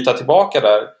ryggen och bitar tillbaka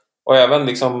där. Och även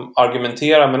liksom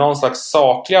argumentera med någon slags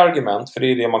saklig argument, för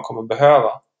det är det man kommer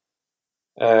behöva.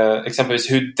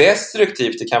 Exempelvis hur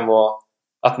destruktivt det kan vara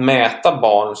att mäta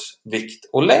barns vikt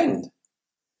och längd.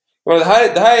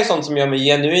 Det här är sånt som gör mig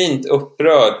genuint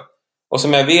upprörd, och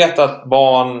som jag vet att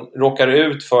barn råkar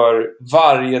ut för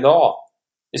varje dag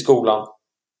i skolan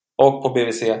och på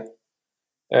BVC.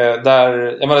 Jag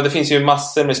menar, det finns ju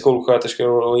massor med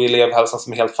skolsköterskor och elevhälsan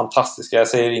som är helt fantastiska, jag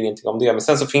säger ingenting om det, men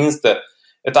sen så finns det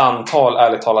ett antal,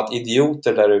 ärligt talat,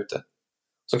 idioter där ute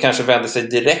som kanske vänder sig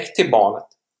direkt till barnet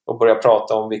och börja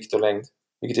prata om vikt och längd.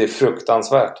 Vilket är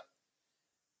fruktansvärt.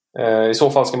 I så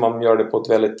fall ska man göra det på ett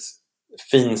väldigt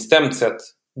finstämt sätt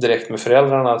direkt med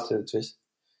föräldrarna naturligtvis.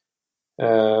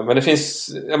 Men det finns,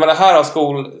 jag menar, här har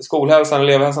skolhälsan,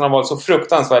 elevhälsan har varit så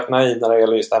fruktansvärt naiv när det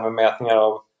gäller just det här med mätningar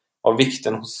av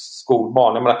vikten hos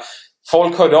skolbarn. Jag menar,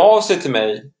 folk hörde av sig till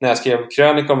mig när jag skrev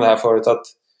krönika om det här förut, att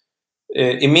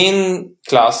i min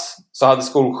klass så hade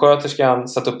skolsköterskan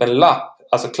satt upp en lapp,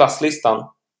 alltså klasslistan,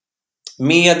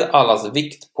 med allas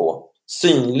vikt på,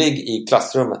 synlig i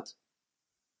klassrummet.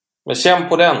 Men känn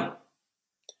på den.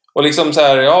 Och liksom så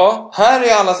här, ja, här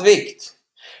är allas vikt.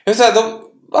 Jag säger,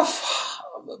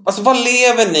 vad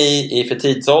lever ni i för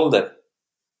tidsålder?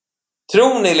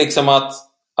 Tror ni liksom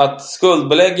att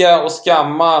skuldbelägga och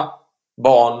skamma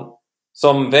barn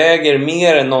som väger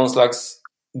mer än någon slags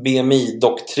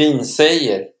BMI-doktrin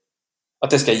säger, att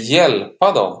det ska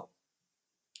hjälpa dem?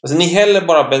 Alltså, ni häller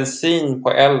bara bensin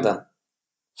på elden.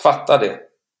 Fatta det.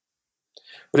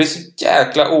 Och det är så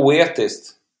jäkla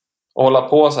oetiskt att hålla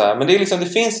på så här. Men det är liksom, det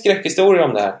finns skräckhistorier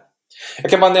om det här.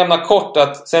 Jag kan bara nämna kort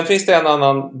att sen finns det en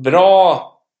annan bra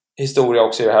historia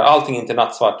också i det här. Allting är inte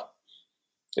nattsvart.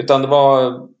 Utan det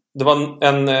var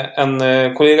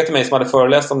en kollega till mig som hade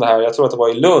föreläst om det här. Jag tror att det var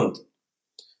i Lund.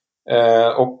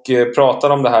 Och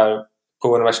pratade om det här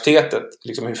på universitetet.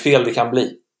 Liksom hur fel det kan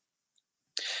bli.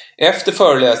 Efter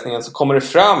föreläsningen så kommer det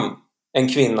fram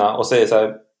en kvinna och säger så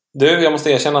här: du, jag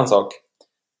måste erkänna en sak.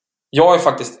 Jag är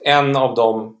faktiskt en av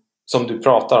dem som du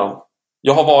pratar om.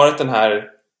 Jag har varit den här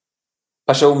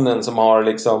personen som har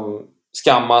liksom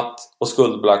skammat och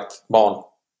skuldbelagt barn.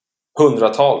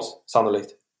 Hundratals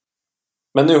sannolikt.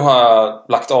 Men nu har jag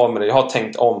lagt av med det. Jag har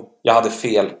tänkt om. Jag hade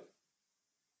fel.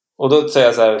 Och då säger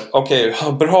jag så här: okej,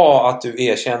 bra att du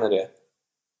erkänner det.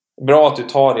 Bra att du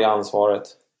tar det ansvaret.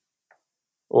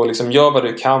 Och liksom gör vad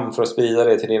du kan för att sprida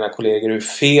det till dina kollegor, hur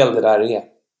fel det där är.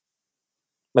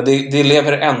 Men det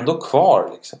lever ändå kvar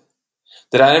liksom.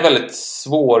 Det där är en väldigt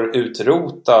svår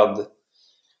utrotad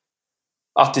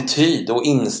attityd och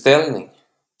inställning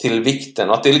till vikten.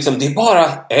 Och att det är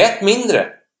bara ät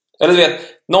mindre. Eller du vet,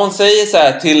 någon säger så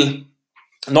här till...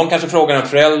 Någon kanske frågar en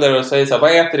förälder och säger så här: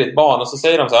 vad äter ditt barn? Och så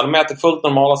säger de så här: de äter fullt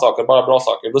normala saker, bara bra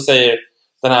saker. Då säger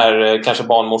den här kanske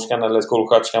barnmorskan eller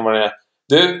skolsköterskan vad det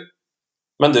är: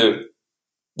 men du,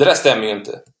 det där stämmer ju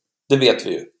inte. Det vet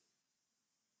vi ju.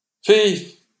 Fy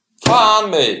fan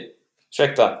mig!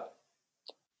 Ursäkta.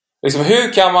 Liksom,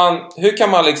 hur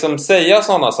kan man liksom säga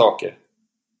sådana saker?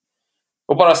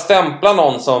 Och bara stämpla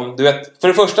någon som, du vet, för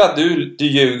det första att du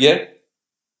ljuger.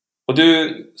 Och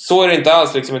så är det inte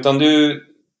alls liksom, utan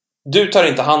du tar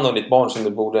inte hand om ditt barn som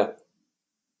du borde.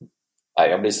 Nej,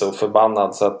 jag blir så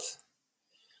förbannad så att...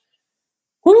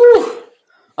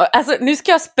 Alltså, nu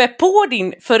ska jag spä på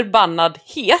din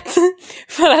förbannadhet.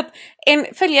 För att en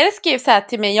följare skrev så här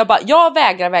till mig: jag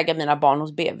vägrar väga mina barn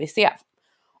hos BVC.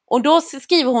 Och då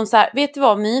skriver hon så här: vet du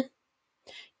vad, My?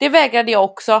 Det vägrade jag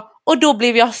också. Och då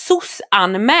blev jag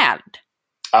SOS-anmäld.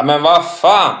 Ja, men vad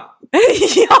fan?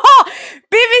 Ja!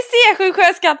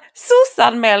 BVC-sjuksköterskan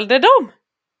SOS-anmälde dem.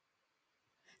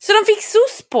 Så de fick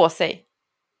SOS på sig.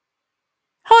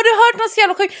 Har du hört något så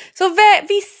jävla sjukt? Så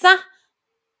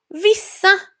vissa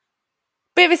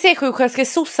BVC-sjuksköterskor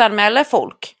SOS-anmäler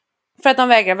folk för att de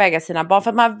vägrar väga sina barn. För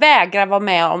att man vägrar vara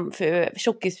med om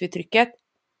tjockisförtrycket.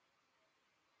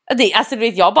 Alltså du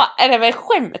vet, jag bara, är det väl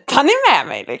skämtar ni med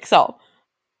mig liksom?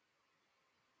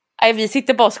 Nej, vi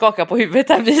sitter bara och skakar på huvudet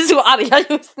här. Vi är så arga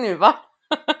just nu, va?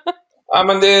 Ja,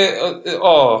 men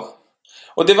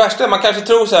och det värsta är, man kanske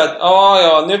tror så här att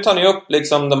ja, nu tar ni upp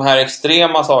liksom de här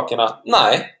extrema sakerna.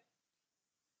 Nej.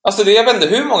 Alltså jag vet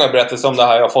inte hur många berättelser om det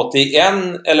här jag har fått i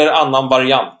en eller annan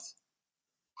variant.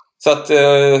 Så att,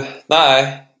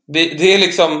 nej. Det är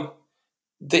liksom,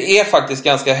 det är faktiskt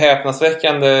ganska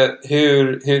häpnadsväckande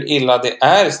hur illa det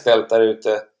är ställt där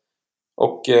ute.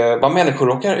 Och vad människor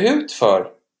råkar ut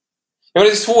för. Ja, det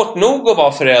är svårt nog att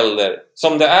vara förälder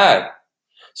som det är.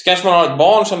 Så kanske man har ett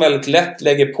barn som väldigt lätt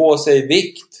lägger på sig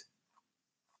vikt.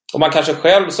 Och man kanske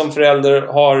själv som förälder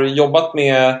har jobbat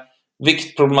med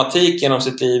viktproblematik genom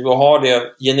sitt liv och har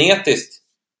det genetiskt.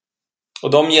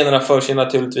 Och de generna för sig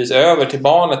naturligtvis över till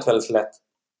barnet väldigt lätt.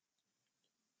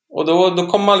 Och då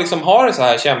kommer man liksom ha det så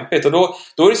här kämpigt. Och då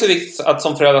är det så viktigt att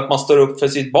som förälder att man står upp för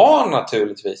sitt barn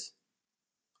naturligtvis.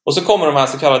 Och så kommer de här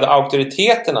så kallade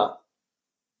auktoriteterna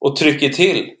och trycker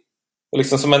till. Och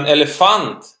liksom som en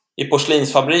elefant i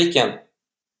porslinsfabriken.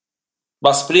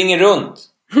 Bara springer runt.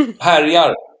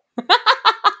 Härjar.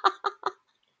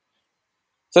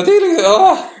 Så det är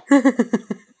liksom...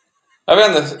 Jag vet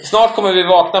inte. Snart kommer vi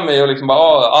vakna med och liksom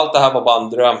bara... allt det här var bara en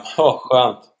dröm.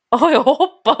 Skönt. Ja, jag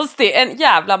hoppas det. En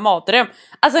jävla mardröm.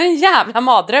 Alltså en jävla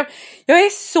mardröm. Jag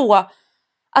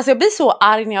blir så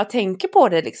arg när jag tänker på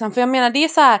det liksom. För jag menar, det är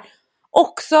så här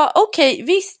också, okej,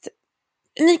 visst,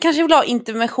 ni kanske vill ha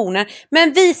interventioner,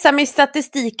 men visa mig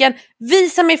statistiken,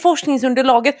 visa mig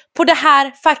forskningsunderlaget på det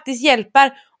här faktiskt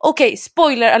hjälper. Okej,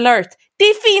 spoiler alert.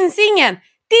 Det finns ingen.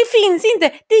 Det finns inte.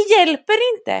 Det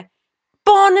hjälper inte.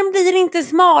 Barnen blir inte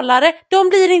smalare, de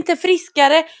blir inte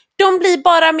friskare, de blir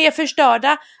bara mer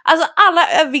förstörda. Alltså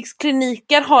alla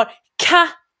överviktskliniker har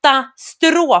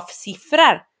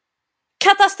katastrofsiffror.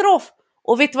 Katastrof!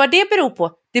 Och vet du vad det beror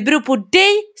på? Det beror på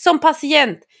dig som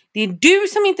patient. Det är du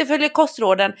som inte följer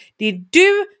kostråden. Det är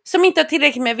du som inte har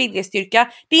tillräckligt med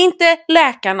viljestyrka. Det är inte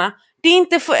läkarna. Det är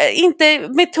inte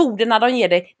metoderna de ger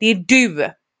dig. Det är du.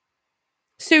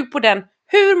 Sug på den.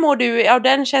 Hur mår du av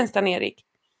den känslan, Erik?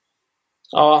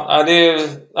 Ja,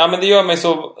 men det gör mig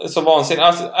så vansinnig.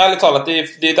 Alltså, ärligt talat, det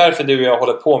är därför du och jag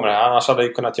håller på med det här. Annars hade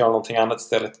jag kunnat göra någonting annat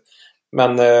istället.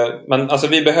 Men alltså,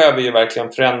 vi behöver ju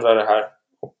verkligen förändra det här.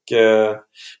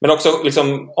 Men också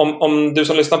liksom, om du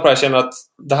som lyssnar på det här känner att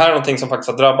det här är någonting som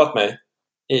faktiskt har drabbat mig,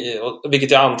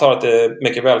 vilket jag antar att det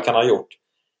mycket väl kan ha gjort,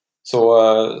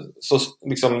 så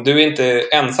liksom, du är inte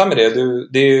ensam med det.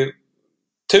 Det är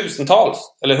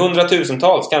tusentals eller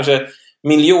hundratusentals, kanske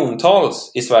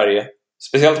miljontals i Sverige.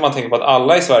 Speciellt om man tänker på att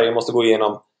alla i Sverige måste gå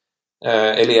igenom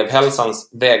elevhälsans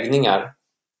vägningar.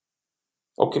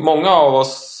 Och många av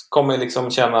oss kommer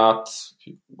liksom känna att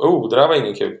det där var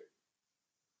ingen kul.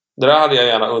 Det där hade jag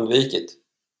gärna undvikit.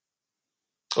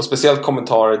 Och speciellt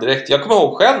kommentarer direkt. Jag kommer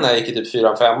ihåg själv när jag gick i typ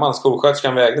 4-5,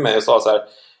 skolsköterskan vägde mig och sa så här: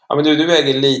 ja, men du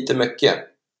väger lite mycket.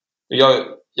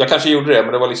 Jag kanske gjorde det,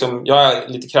 men det var liksom, jag är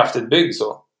lite kraftigt byggd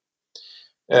så.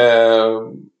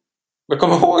 Jag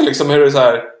kommer ihåg liksom hur det är så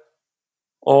här: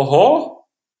 jaha,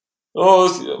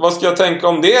 vad ska jag tänka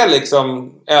om det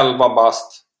liksom, 11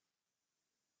 bast?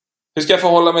 Hur ska jag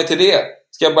förhålla mig till det?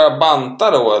 Ska jag börja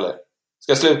banta då, eller?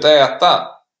 Ska jag sluta äta?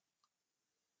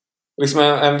 Liksom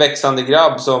en växande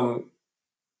grabb som,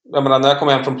 jag menar, när jag kom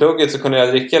hem från plugget så kunde jag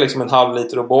dricka liksom 1/2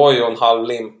 liter O'boy och 1/2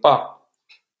 limpa.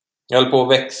 Jag höll på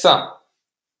att växa.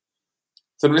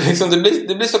 Så det blir, liksom,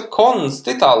 det blir så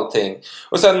konstigt allting.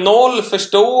 Och sen noll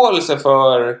förståelse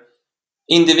för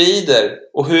individer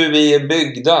och hur vi är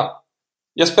byggda.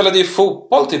 Jag spelade ju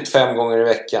fotboll typ 5 gånger i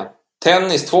veckan.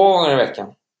 Tennis 2 gånger i veckan.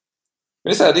 Men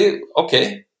det är så här, det är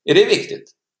okej. Är det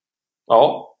viktigt?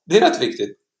 Ja, det är rätt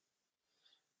viktigt.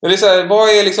 Men det är så här, vad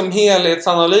är liksom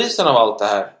helhetsanalysen av allt det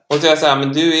här? Och så jag säger,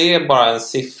 men du är bara en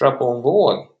siffra på en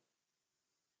våg.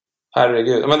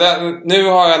 Herregud. Men nu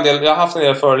har jag har haft en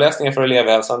del föreläsningar för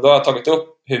elevhälsan. Då har jag tagit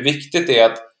upp hur viktigt det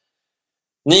är att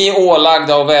ni är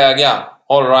ålagda att väga.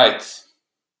 All right.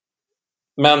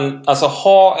 Men alltså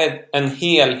ha en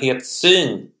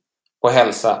helhetssyn på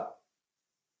hälsa.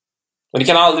 Och ni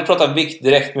kan aldrig prata vikt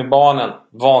direkt med barnen.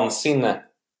 Vansinne.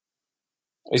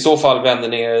 I så fall vänder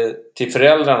ni er till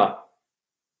föräldrarna.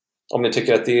 Om ni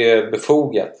tycker att det är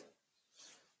befogat.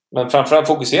 Men framförallt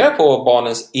fokusera på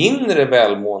barnens inre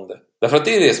välmående. Därför att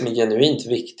det är det som är genuint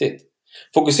viktigt.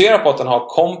 Fokusera på att den har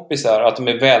kompisar och att de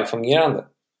är välfungerande.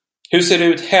 Hur ser det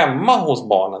ut hemma hos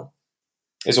barnen?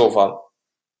 I så fall.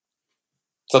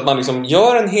 Så att man liksom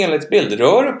gör en helhetsbild.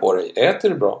 Rör du på dig? Äter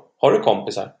du bra? Har du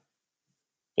kompisar?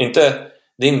 Inte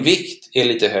din vikt är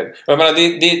lite hög. Jag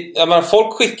menar,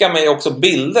 folk skickar mig också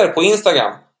bilder på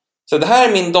Instagram. Så det här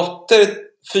är min dotter,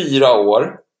 4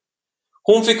 år.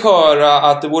 Hon fick höra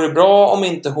att det vore bra om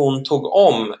inte hon tog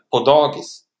om på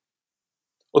dagis.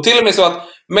 Och till och med så att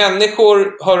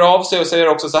människor hör av sig och säger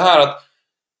också så här att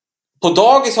på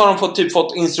dagis har de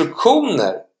fått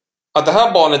instruktioner att det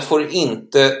här barnet får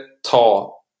inte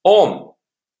ta om.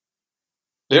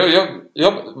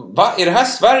 Va? Är det här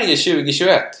Sverige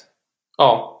 2021?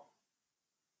 Ja.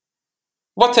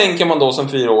 Vad tänker man då som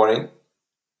 4-åring?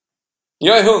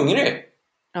 Jag är hungrig.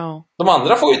 Ja. De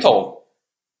andra får ju ta om.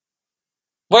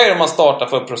 Vad är det man startar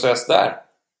för process där?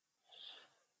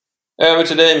 Över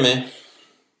till dig, My.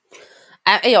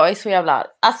 Jag är så jävla...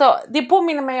 Alltså, det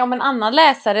påminner mig om en annan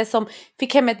läsare som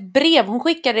fick hem ett brev. Hon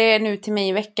skickade det nu till mig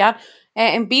i veckan.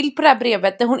 En bild på det här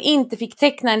brevet där hon inte fick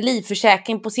teckna en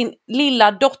livförsäkring på sin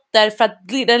lilla dotter för att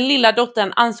den lilla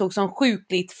dottern ansågs som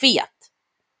sjukligt fet.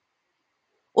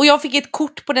 Och jag fick ett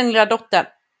kort på den lilla dottern.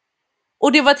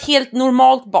 Och det var ett helt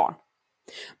normalt barn.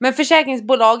 Men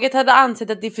försäkringsbolaget hade ansett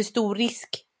att det är för stor risk.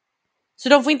 Så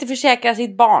de får inte försäkra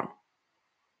sitt barn.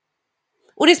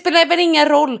 Och det spelar väl ingen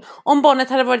roll om barnet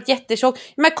hade varit jättetjock.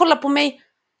 Men kolla på mig.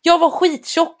 Jag var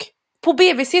skittjock. På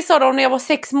BVC sa de när jag var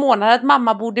 6 månader att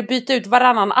mamma borde byta ut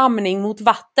varannan amning mot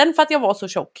vatten för att jag var så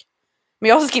tjock. Men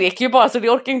jag skrek ju bara så det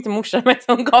orkade inte morsan med,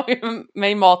 som gav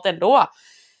mig mat ändå.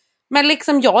 Men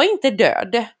liksom jag är inte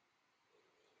död.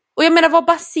 Och jag menar, vad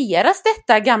baseras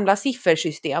detta gamla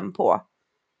siffersystem på?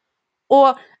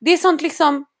 Och det är sånt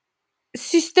liksom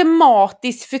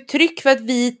systematiskt förtryck för att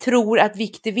vi tror att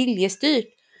vikt är viljestyrt.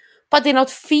 På att det är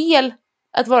något fel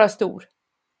att vara stor.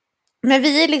 Men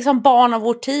vi är liksom barn av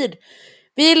vår tid.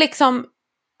 Vi är liksom,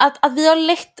 att vi har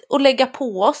lätt att lägga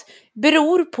på oss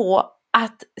beror på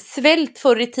att svält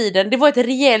förr i tiden, det var ett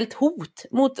reellt hot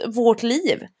mot vårt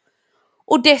liv.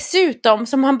 Och dessutom,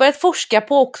 som han börjat forska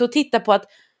på också, och titta på att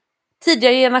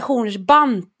tidigare generationers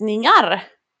bantningar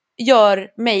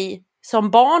gör mig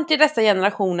som barn till dessa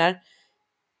generationer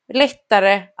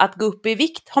lättare att gå upp i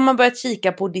vikt, har man börjat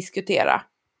kika på och diskutera.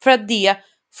 För att det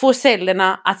får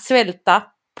cellerna att svälta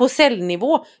på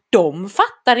cellnivå. De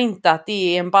fattar inte att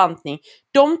det är en bantning.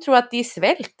 De tror att det är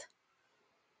svält.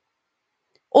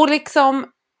 Och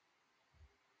liksom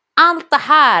allt det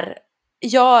här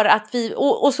gör att vi,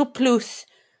 och så plus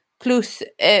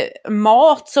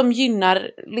mat som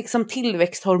gynnar liksom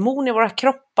tillväxthormon i våra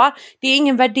kroppar. Det är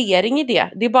ingen värdering i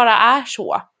det. Det bara är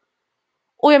så.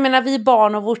 Och jag menar, vi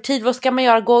barn av vår tid, vad ska man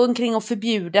göra? Gå omkring och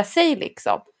förbjuda sig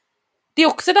liksom. Det är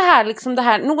också det här, liksom det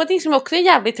här, någonting som jag också är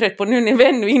jävligt trött på nu när vi är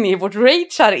ännu inne i vårt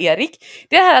rage här, Erik.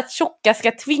 Det är det här att tjocka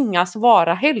ska tvingas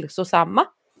vara hälsosamma.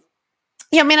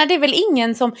 Jag menar, det är väl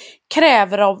ingen som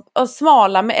kräver av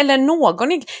smala, eller någon,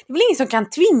 det är väl ingen som kan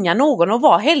tvinga någon att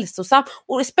vara hälsosam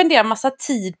och spendera massa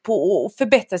tid på att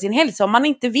förbättra sin hälsa om man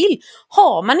inte vill.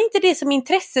 Har man inte det som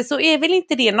intresse så är väl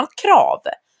inte det något krav.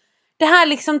 Det här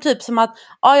liksom typ som att,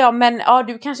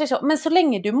 du kanske är så, men så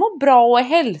länge du mår bra och är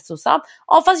hälsosam,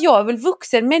 fast jag är väl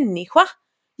vuxen människa.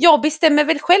 Jag bestämmer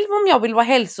väl själv om jag vill vara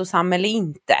hälsosam eller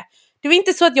inte. Det är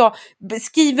inte så att jag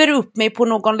skriver upp mig på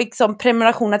någon liksom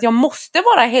prenumeration att jag måste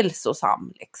vara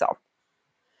hälsosam liksom.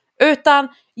 Utan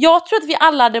jag tror att vi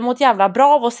alla hade mått jävla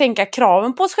bra av att sänka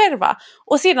kraven på oss själva.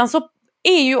 Och sedan så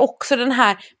är ju också den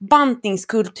här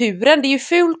bantningskulturen, det är ju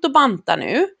fult att banta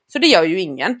nu, så det gör ju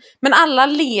ingen. Men alla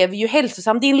lever ju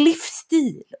hälsosamt, det är en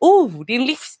livsstil. Det är en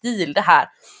livsstil det här.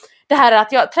 Det här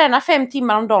att jag tränar 5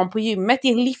 timmar om dagen på gymmet, det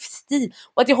är en livsstil.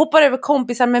 Och att jag hoppar över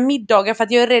kompisar med middagar för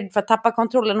att jag är rädd för att tappa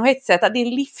kontrollen och hetsätta, det är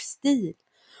en livsstil.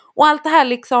 Och allt det här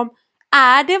liksom,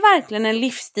 är det verkligen en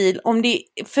livsstil om det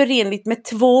är förenligt med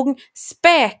tvång,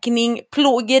 späkning,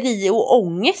 plågeri och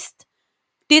ångest?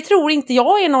 Det tror inte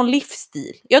jag är någon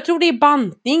livsstil. Jag tror det är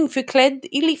bantning förklädd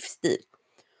i livsstil.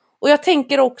 Och jag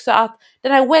tänker också att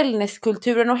den här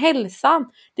wellnesskulturen och hälsan,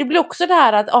 det blir också det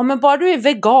här att men bara du är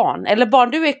vegan, eller bara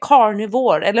du är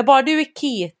carnivore, eller bara du är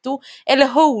keto, eller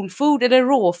whole food, eller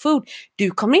raw food,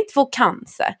 du kommer inte få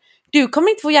cancer. Du kommer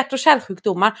inte få hjärt- och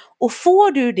kärlsjukdomar. Och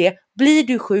får du det, blir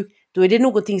du sjuk, då är det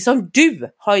någonting som du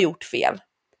har gjort fel.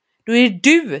 Då är det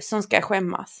du som ska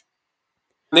skämmas.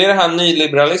 Det är det här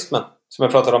nyliberalismen som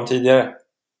jag pratade om tidigare.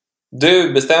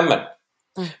 Du bestämmer.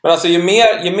 Men alltså ju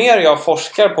mer jag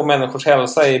forskar på människors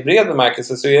hälsa i bred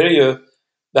bemärkelse, så är det ju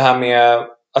det här med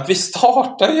att vi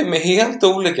startar ju med helt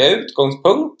olika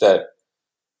utgångspunkter.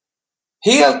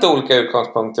 Helt olika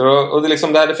utgångspunkter. Och det,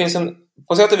 liksom där, det finns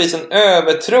på sätt och vis en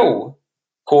övertro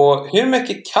på hur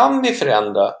mycket kan vi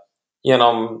förändra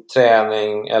genom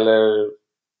träning eller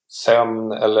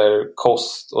sömn eller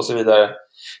kost och så vidare.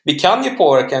 Vi kan ju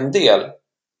påverka en del.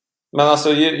 Men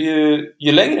alltså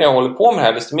ju längre jag håller på med det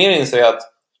här, desto mer inser jag att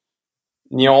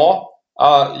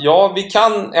vi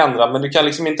kan ändra, men du kan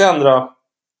liksom inte ändra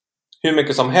hur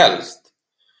mycket som helst.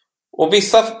 Och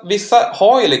vissa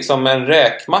har ju liksom en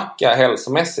räkmacka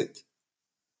hälsomässigt.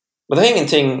 Men det har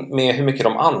ingenting med hur mycket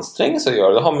de anstränger sig att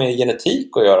göra. Det har med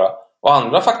genetik att göra och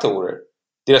andra faktorer.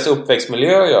 Deras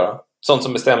uppväxtmiljö att göra. Sånt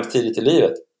som bestäms tidigt i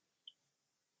livet.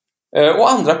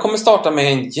 Och andra kommer starta med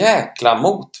en jäkla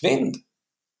motvind.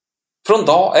 Från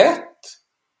dag 1.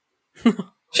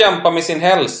 Kämpa med sin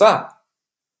hälsa.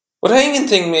 Och det har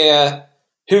ingenting med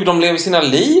hur de lever sina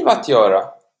liv att göra.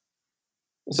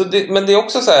 Men det är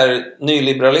också så här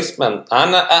nyliberalismen.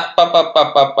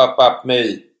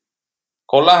 My.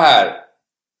 Kolla här.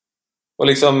 Och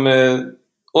liksom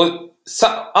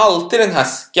alltid den här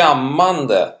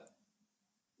skammande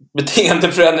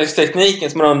beteendeförändringstekniken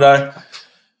som man undrar,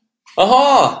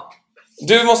 aha,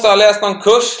 du måste ha läst någon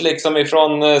kurs liksom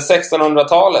ifrån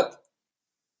 1600-talet.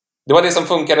 Det var det som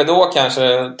funkade då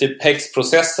kanske, typ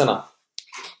häxprocesserna.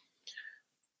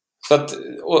 Så att,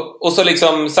 och så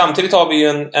liksom, samtidigt har vi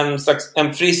ju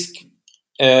en frisk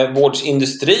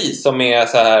vårdsindustri som är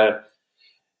så här,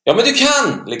 ja men du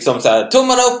kan liksom så här,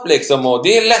 tummarna upp liksom, och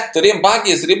det är lätt och det är en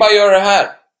bagge så det är bara att göra det här.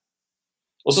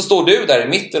 Och så står du där i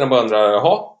mitten och bara undrar,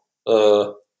 jaha,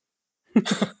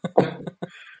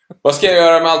 vad ska jag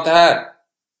göra med allt det här?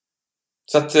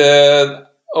 Så att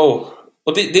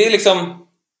och det är liksom,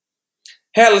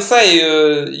 hälsa är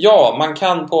ju, ja, man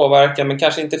kan påverka, men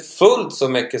kanske inte fullt så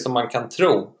mycket som man kan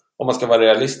tro, om man ska vara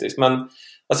realistisk. Men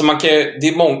alltså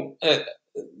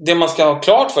det man ska ha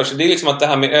klart för sig, det är liksom att det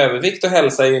här med övervikt och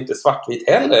hälsa är ju inte svartvitt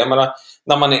heller. Jag menar,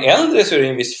 när man är äldre så är det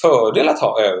en viss fördel att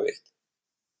ha övervikt.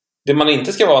 Det man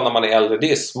inte ska vara när man är äldre,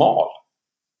 det är smal.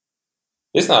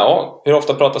 Det är sådär, hur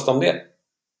ofta pratas det om det?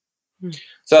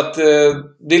 Så att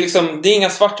det är inga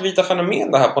svartvita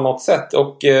fenomen det här på något sätt.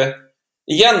 Och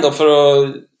igen då, för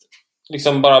att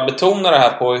liksom bara betona det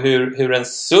här på hur en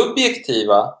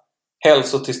subjektiva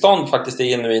hälsotillstånd faktiskt är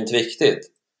genuint viktigt.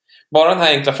 Bara den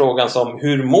här enkla frågan som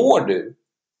hur mår du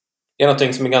är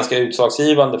någonting som är ganska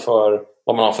utslagsgivande för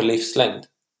vad man har för livslängd.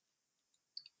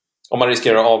 Om man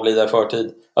riskerar att avlida i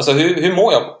förtid. Alltså hur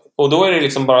mår jag? Och då är det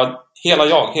liksom bara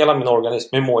hela min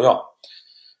organism. Hur mår jag?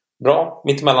 Bra,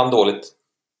 mittemellan dåligt.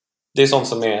 Det är sånt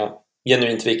som är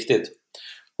genuint viktigt.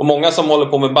 Och många som håller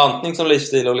på med bantning som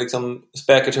livsstil och liksom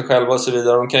späker sig själva och så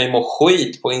vidare, de kan ju må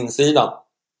skit på insidan.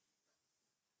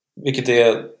 Vilket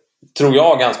är, tror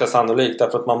jag, ganska sannolikt.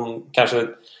 Därför att man kanske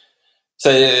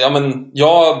säger,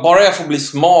 bara jag får bli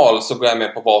smal så går jag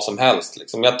med på vad som helst.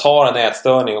 Liksom. Jag tar en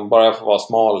ätstörning och bara jag får vara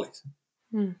smal. Liksom.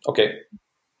 Okej.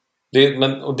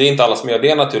 Och det är inte alla som gör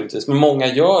det naturligtvis. Men många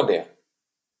gör det.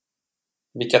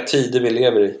 Vilka tider vi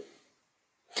lever i.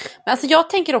 Men alltså jag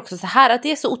tänker också så här, att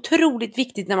det är så otroligt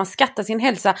viktigt när man skattar sin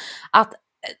hälsa att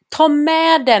ta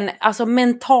med den, alltså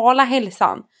mentala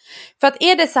hälsan. För att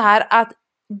är det så här att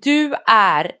du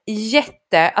är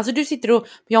alltså du sitter och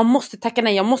jag måste tacka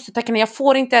nej, jag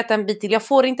får inte äta en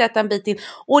bit till,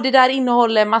 och det där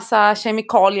innehåller massa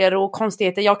kemikalier och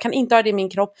konstigheter, jag kan inte ha det i min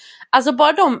kropp. Alltså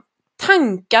bara de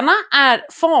tankarna är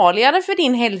farligare för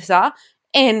din hälsa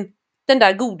än den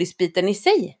där godisbiten i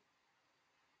sig.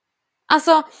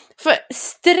 Alltså, för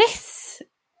stress,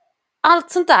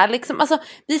 allt sånt där liksom, alltså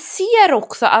vi ser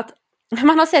också att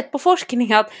man har sett på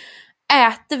forskning att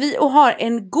äter vi och har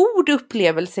en god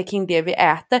upplevelse kring det vi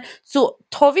äter, så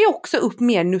tar vi också upp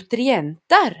mer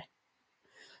nutrienter.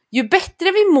 Ju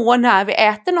bättre vi mår när vi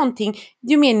äter någonting,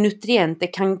 ju mer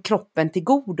nutrienter kan kroppen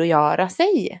tillgodogöra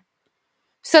sig.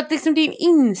 Så att liksom din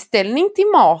inställning till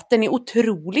maten är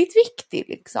otroligt viktig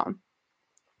liksom.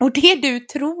 Och det du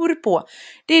tror på,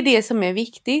 det är det som är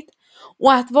viktigt.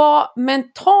 Och att vara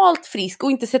mentalt frisk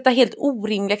och inte sätta helt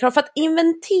orimliga krav. För att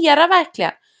inventera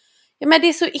verkligen. Ja, men det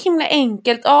är så himla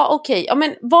enkelt. Ja, okej. Ja,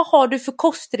 men vad har du för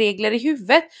kostregler i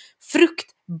huvudet?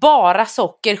 Frukt, bara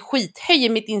socker, skit. Höjer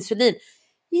mitt insulin.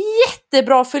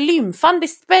 Jättebra för lymfan. Det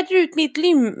späder ut mitt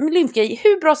lymfgrej.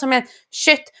 Hur bra som helst.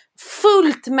 Kött,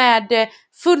 fullt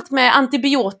med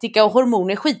antibiotika och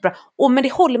hormoner. Skitbra. Men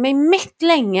det håller mig mätt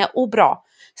länge och bra.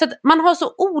 Så att man har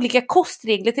så olika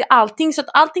kostregler till allting, så att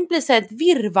allting blir så ett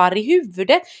virrvarr i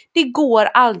huvudet. Det går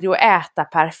aldrig att äta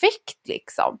perfekt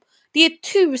liksom. Det är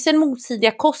 1000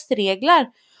 motsidiga kostregler.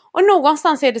 Och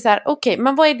någonstans är det så här, okej,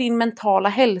 men vad är din mentala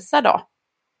hälsa då?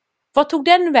 Vad tog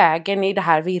den vägen i det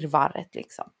här virrvarret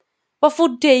liksom? Vad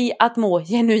får dig att må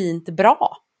genuint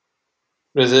bra?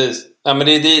 Precis. Ja, men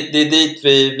det är dit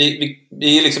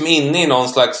vi är liksom inne i någon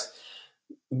slags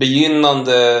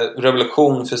begynnande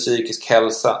revolution för psykisk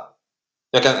hälsa.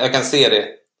 Jag kan se det.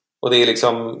 Och det är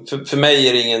liksom, för mig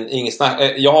är det ingen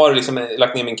snack. Jag har liksom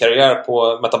lagt ner min karriär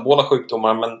på metabola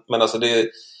sjukdomar, men alltså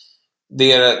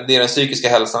det är den psykiska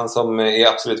hälsan som är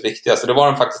absolut viktigast. Det var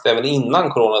den faktiskt även innan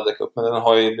corona dök upp, men den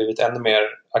har ju blivit ännu mer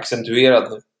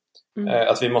accentuerad nu.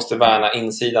 Att vi måste värna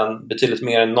insidan betydligt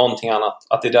mer än någonting annat.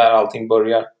 Att det är där allting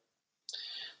börjar.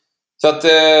 Så att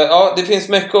det finns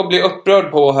mycket att bli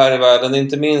upprörd på här i världen.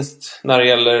 Inte minst när det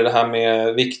gäller det här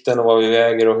med vikten och vad vi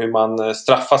väger och hur man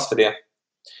straffas för det.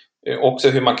 Också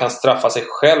hur man kan straffa sig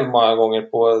själv många gånger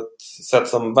på ett sätt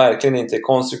som verkligen inte är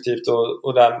konstruktivt.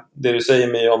 Och det du säger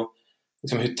mig om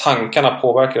liksom hur tankarna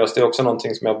påverkar oss, det är också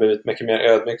någonting som jag har blivit mycket mer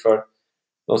ödmjuk för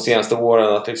de senaste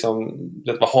åren. Att liksom,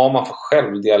 vad har man för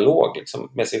självdialog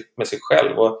liksom, med sig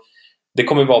själv? Och det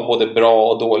kommer vara både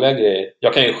bra och dåliga grejer.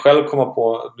 Jag kan ju själv komma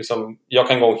på, liksom, jag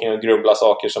kan gå omkring och grubbla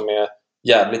saker som är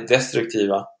jävligt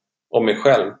destruktiva om mig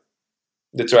själv.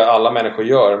 Det tror jag alla människor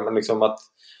gör, men liksom att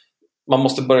man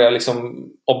måste börja liksom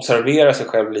observera sig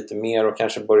själv lite mer och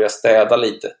kanske börja städa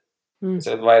lite.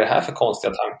 Så, vad är det här för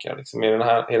konstiga tankar? Liksom, är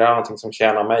det här någonting som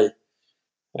tjänar mig?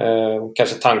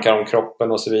 Kanske tankar om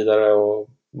kroppen och så vidare och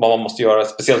vad man måste göra,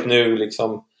 speciellt nu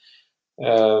liksom.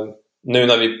 Nu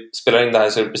när vi spelar in det här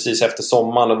så är det precis efter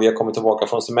sommaren och vi har kommit tillbaka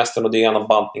från semestern och det är en av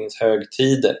bantningens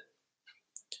högtider.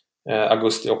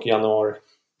 Augusti och januari.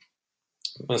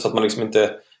 Så att man liksom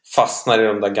inte fastnar i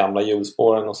de där gamla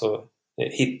hjulspåren och så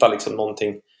hittar liksom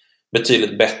någonting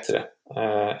betydligt bättre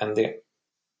än det.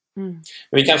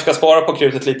 Vi kanske ska spara på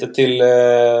krutet lite till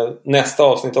nästa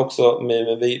avsnitt också.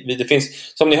 Det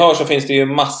finns, som ni hör så finns det ju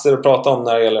massor att prata om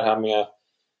när det gäller det här med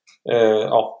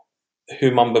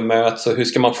hur man bemöts och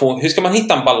hur ska man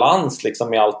hitta en balans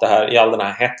liksom, i allt det här, i all den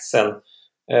här hetsen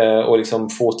och liksom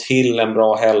få till en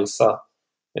bra hälsa.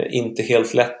 Inte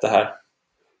helt lätt det här.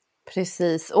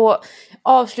 Precis, och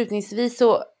avslutningsvis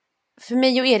så för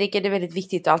mig och Erik är det väldigt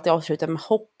viktigt att alltid avsluta med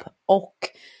hopp, och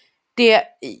det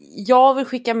jag vill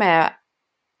skicka med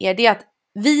är det att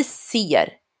vi ser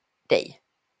dig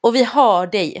och vi hör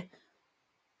dig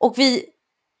och vi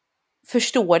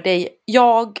förstår dig.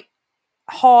 Jag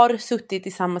har suttit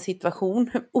i samma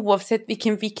situation, oavsett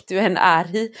vilken vikt du än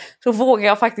är i, så vågar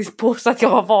jag faktiskt påstå att jag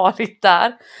har varit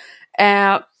där.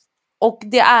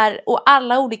 Och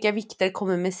alla olika vikter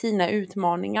kommer med sina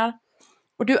utmaningar.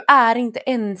 Och du är inte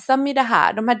ensam i det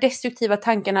här. De här destruktiva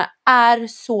tankarna är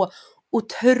så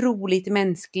otroligt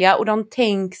mänskliga, och de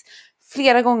tänks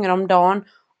flera gånger om dagen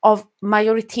av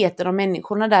majoriteten av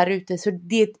människorna där ute. Så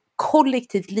det är ett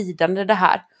kollektivt lidande det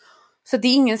här. Så det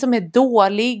är ingen som är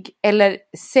dålig eller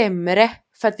sämre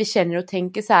för att vi känner och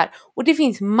tänker så här. Och det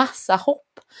finns massa hopp.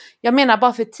 Jag menar,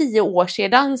 bara för 10 år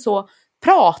sedan så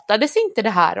pratades inte det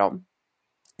här om.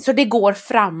 Så det går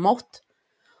framåt.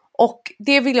 Och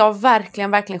det vill jag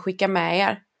verkligen skicka med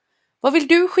er. Vad vill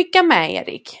du skicka med,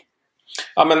 Erik?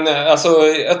 Ja, men alltså,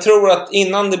 jag tror att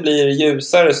innan det blir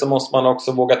ljusare så måste man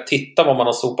också våga titta vad man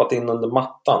har sopat in under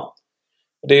mattan.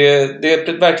 Det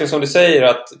är verkligen som du säger,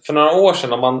 att för några år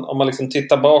sedan om man liksom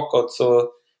tittar bakåt, så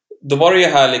då var det ju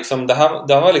här liksom, det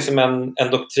här var liksom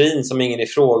en doktrin som ingen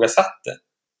ifrågasatte.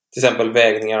 Till exempel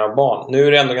vägningar av barn. Nu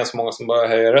är det ändå ganska många som börjar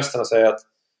höja rösten och säga att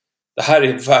det här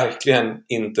är verkligen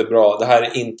inte bra. Det här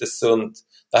är inte sunt.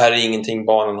 Det här är ingenting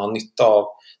barnen har nytta av.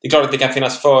 Det är klart att det kan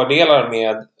finnas fördelar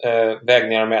med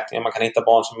vägningar och mätningar. Man kan hitta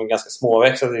barn som är ganska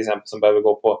småväxta till exempel, som behöver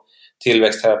gå på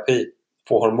tillväxtterapi,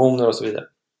 få hormoner och så vidare.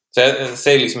 Så jag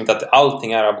säger liksom inte att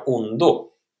allting är av ondo.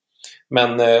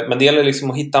 Men det gäller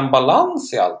liksom att hitta en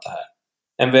balans i allt det här.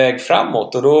 En väg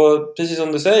framåt. Och då, precis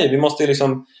som du säger, vi måste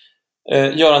liksom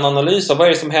göra en analys av vad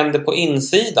är det som händer på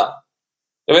insidan.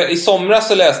 I somras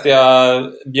så läste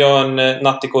jag Björn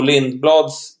Natthiko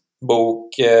Lindblads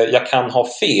bok Jag kan ha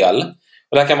fel.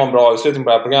 Och det här kan vara en bra avslutning på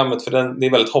det här programmet, för det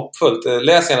är väldigt hoppfullt.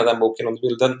 Läs gärna den boken om du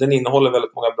vill. Den innehåller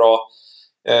väldigt många bra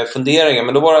funderingar.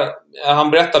 Men då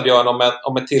han berättar, Björn,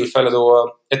 om ett tillfälle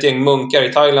då ett gäng munkar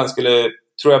i Thailand skulle,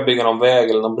 tror jag, bygga någon väg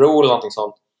eller någon bro eller någonting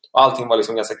sånt. Och allting var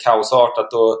liksom ganska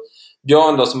kaosartat. Och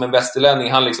Björn då, som en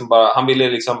västerlänning, han ville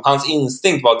liksom, hans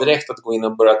instinkt var direkt att gå in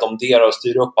och börja domdera och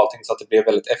styra upp allting så att det blev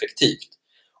väldigt effektivt.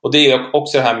 Och det är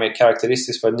också det här med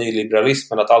karaktäristiskt för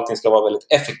nyliberalismen, att allting ska vara väldigt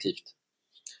effektivt.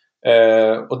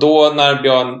 Och då när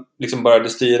Björn liksom började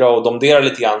styra och domdera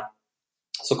lite grann,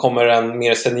 så kommer en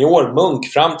mer senior munk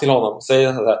fram till honom och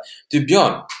säger så här: du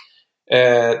Björn,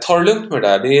 ta det lugnt med det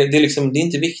där. Det är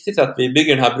inte viktigt att vi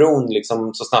bygger den här bron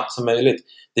liksom så snabbt som möjligt.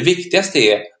 Det viktigaste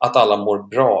är att alla mår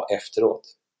bra efteråt.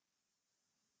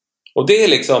 Och det är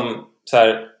liksom så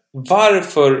här,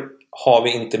 varför har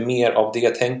vi inte mer av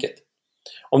det tänket?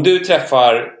 Om du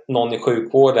träffar någon i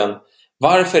sjukvården,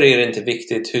 varför är det inte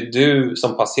viktigt hur du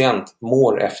som patient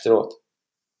mår efteråt?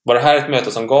 Var det här ett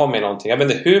möte som gav mig någonting? Jag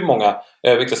vet inte hur många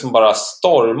överviktiga som bara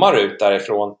stormar ut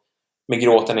därifrån med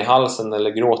gråten i halsen eller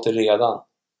gråter redan.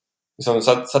 Liksom,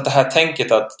 så att det här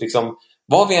tänket att liksom,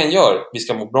 vad vi än gör, vi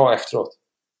ska må bra efteråt.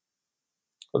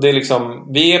 Och det är liksom,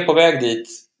 vi är på väg dit,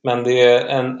 men det är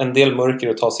en del mörker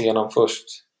att ta sig igenom först.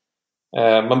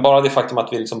 Men bara det faktum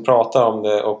att vi liksom pratar om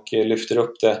det och lyfter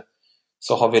upp det,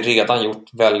 så har vi redan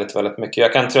gjort väldigt, väldigt mycket.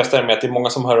 Jag kan trösta er med att det är många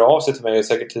som hör av sig till mig, och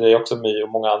säkert till dig också, My, och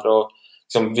många andra, och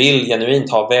som vill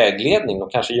genuint ha vägledning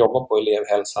och kanske jobba på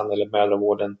elevhälsan eller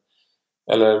mödravården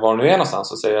eller var det nu är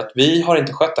någonstans, och säger att vi har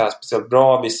inte skött det här speciellt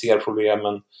bra, vi ser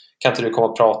problemen, kan inte du komma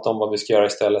och prata om vad vi ska göra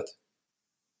istället?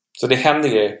 Så det händer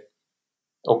grejer,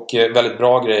 och väldigt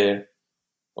bra grejer,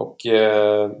 och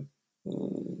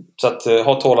så att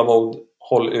ha tålamod,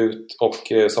 håll ut,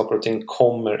 och saker och ting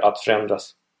kommer att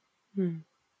förändras.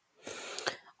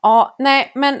 Ja,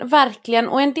 nej, men verkligen.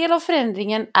 Och en del av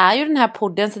förändringen är ju den här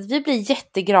podden, så att vi blir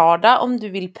jätteglada om du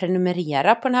vill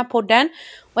prenumerera på den här podden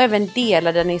och även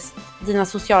dela den i dina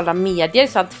sociala medier,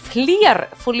 så att fler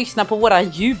får lyssna på våra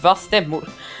ljuva stämmor.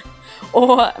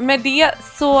 Och med det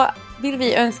så vill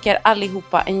vi önska er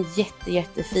allihopa en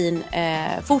jättefin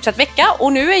fortsatt vecka.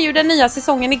 Och nu är ju den nya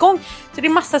säsongen igång, så det är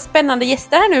massa spännande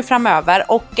gäster här nu framöver.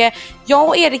 Och jag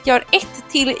och Erik gör ett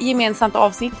till gemensamt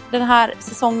avsnitt den här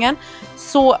säsongen.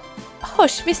 Så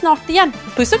hörs vi snart igen.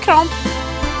 Puss och kram!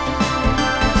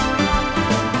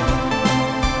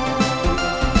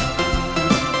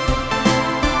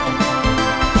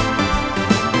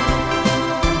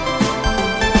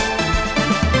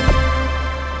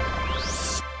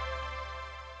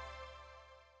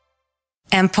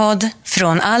 En podd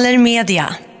från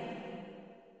Allermedia.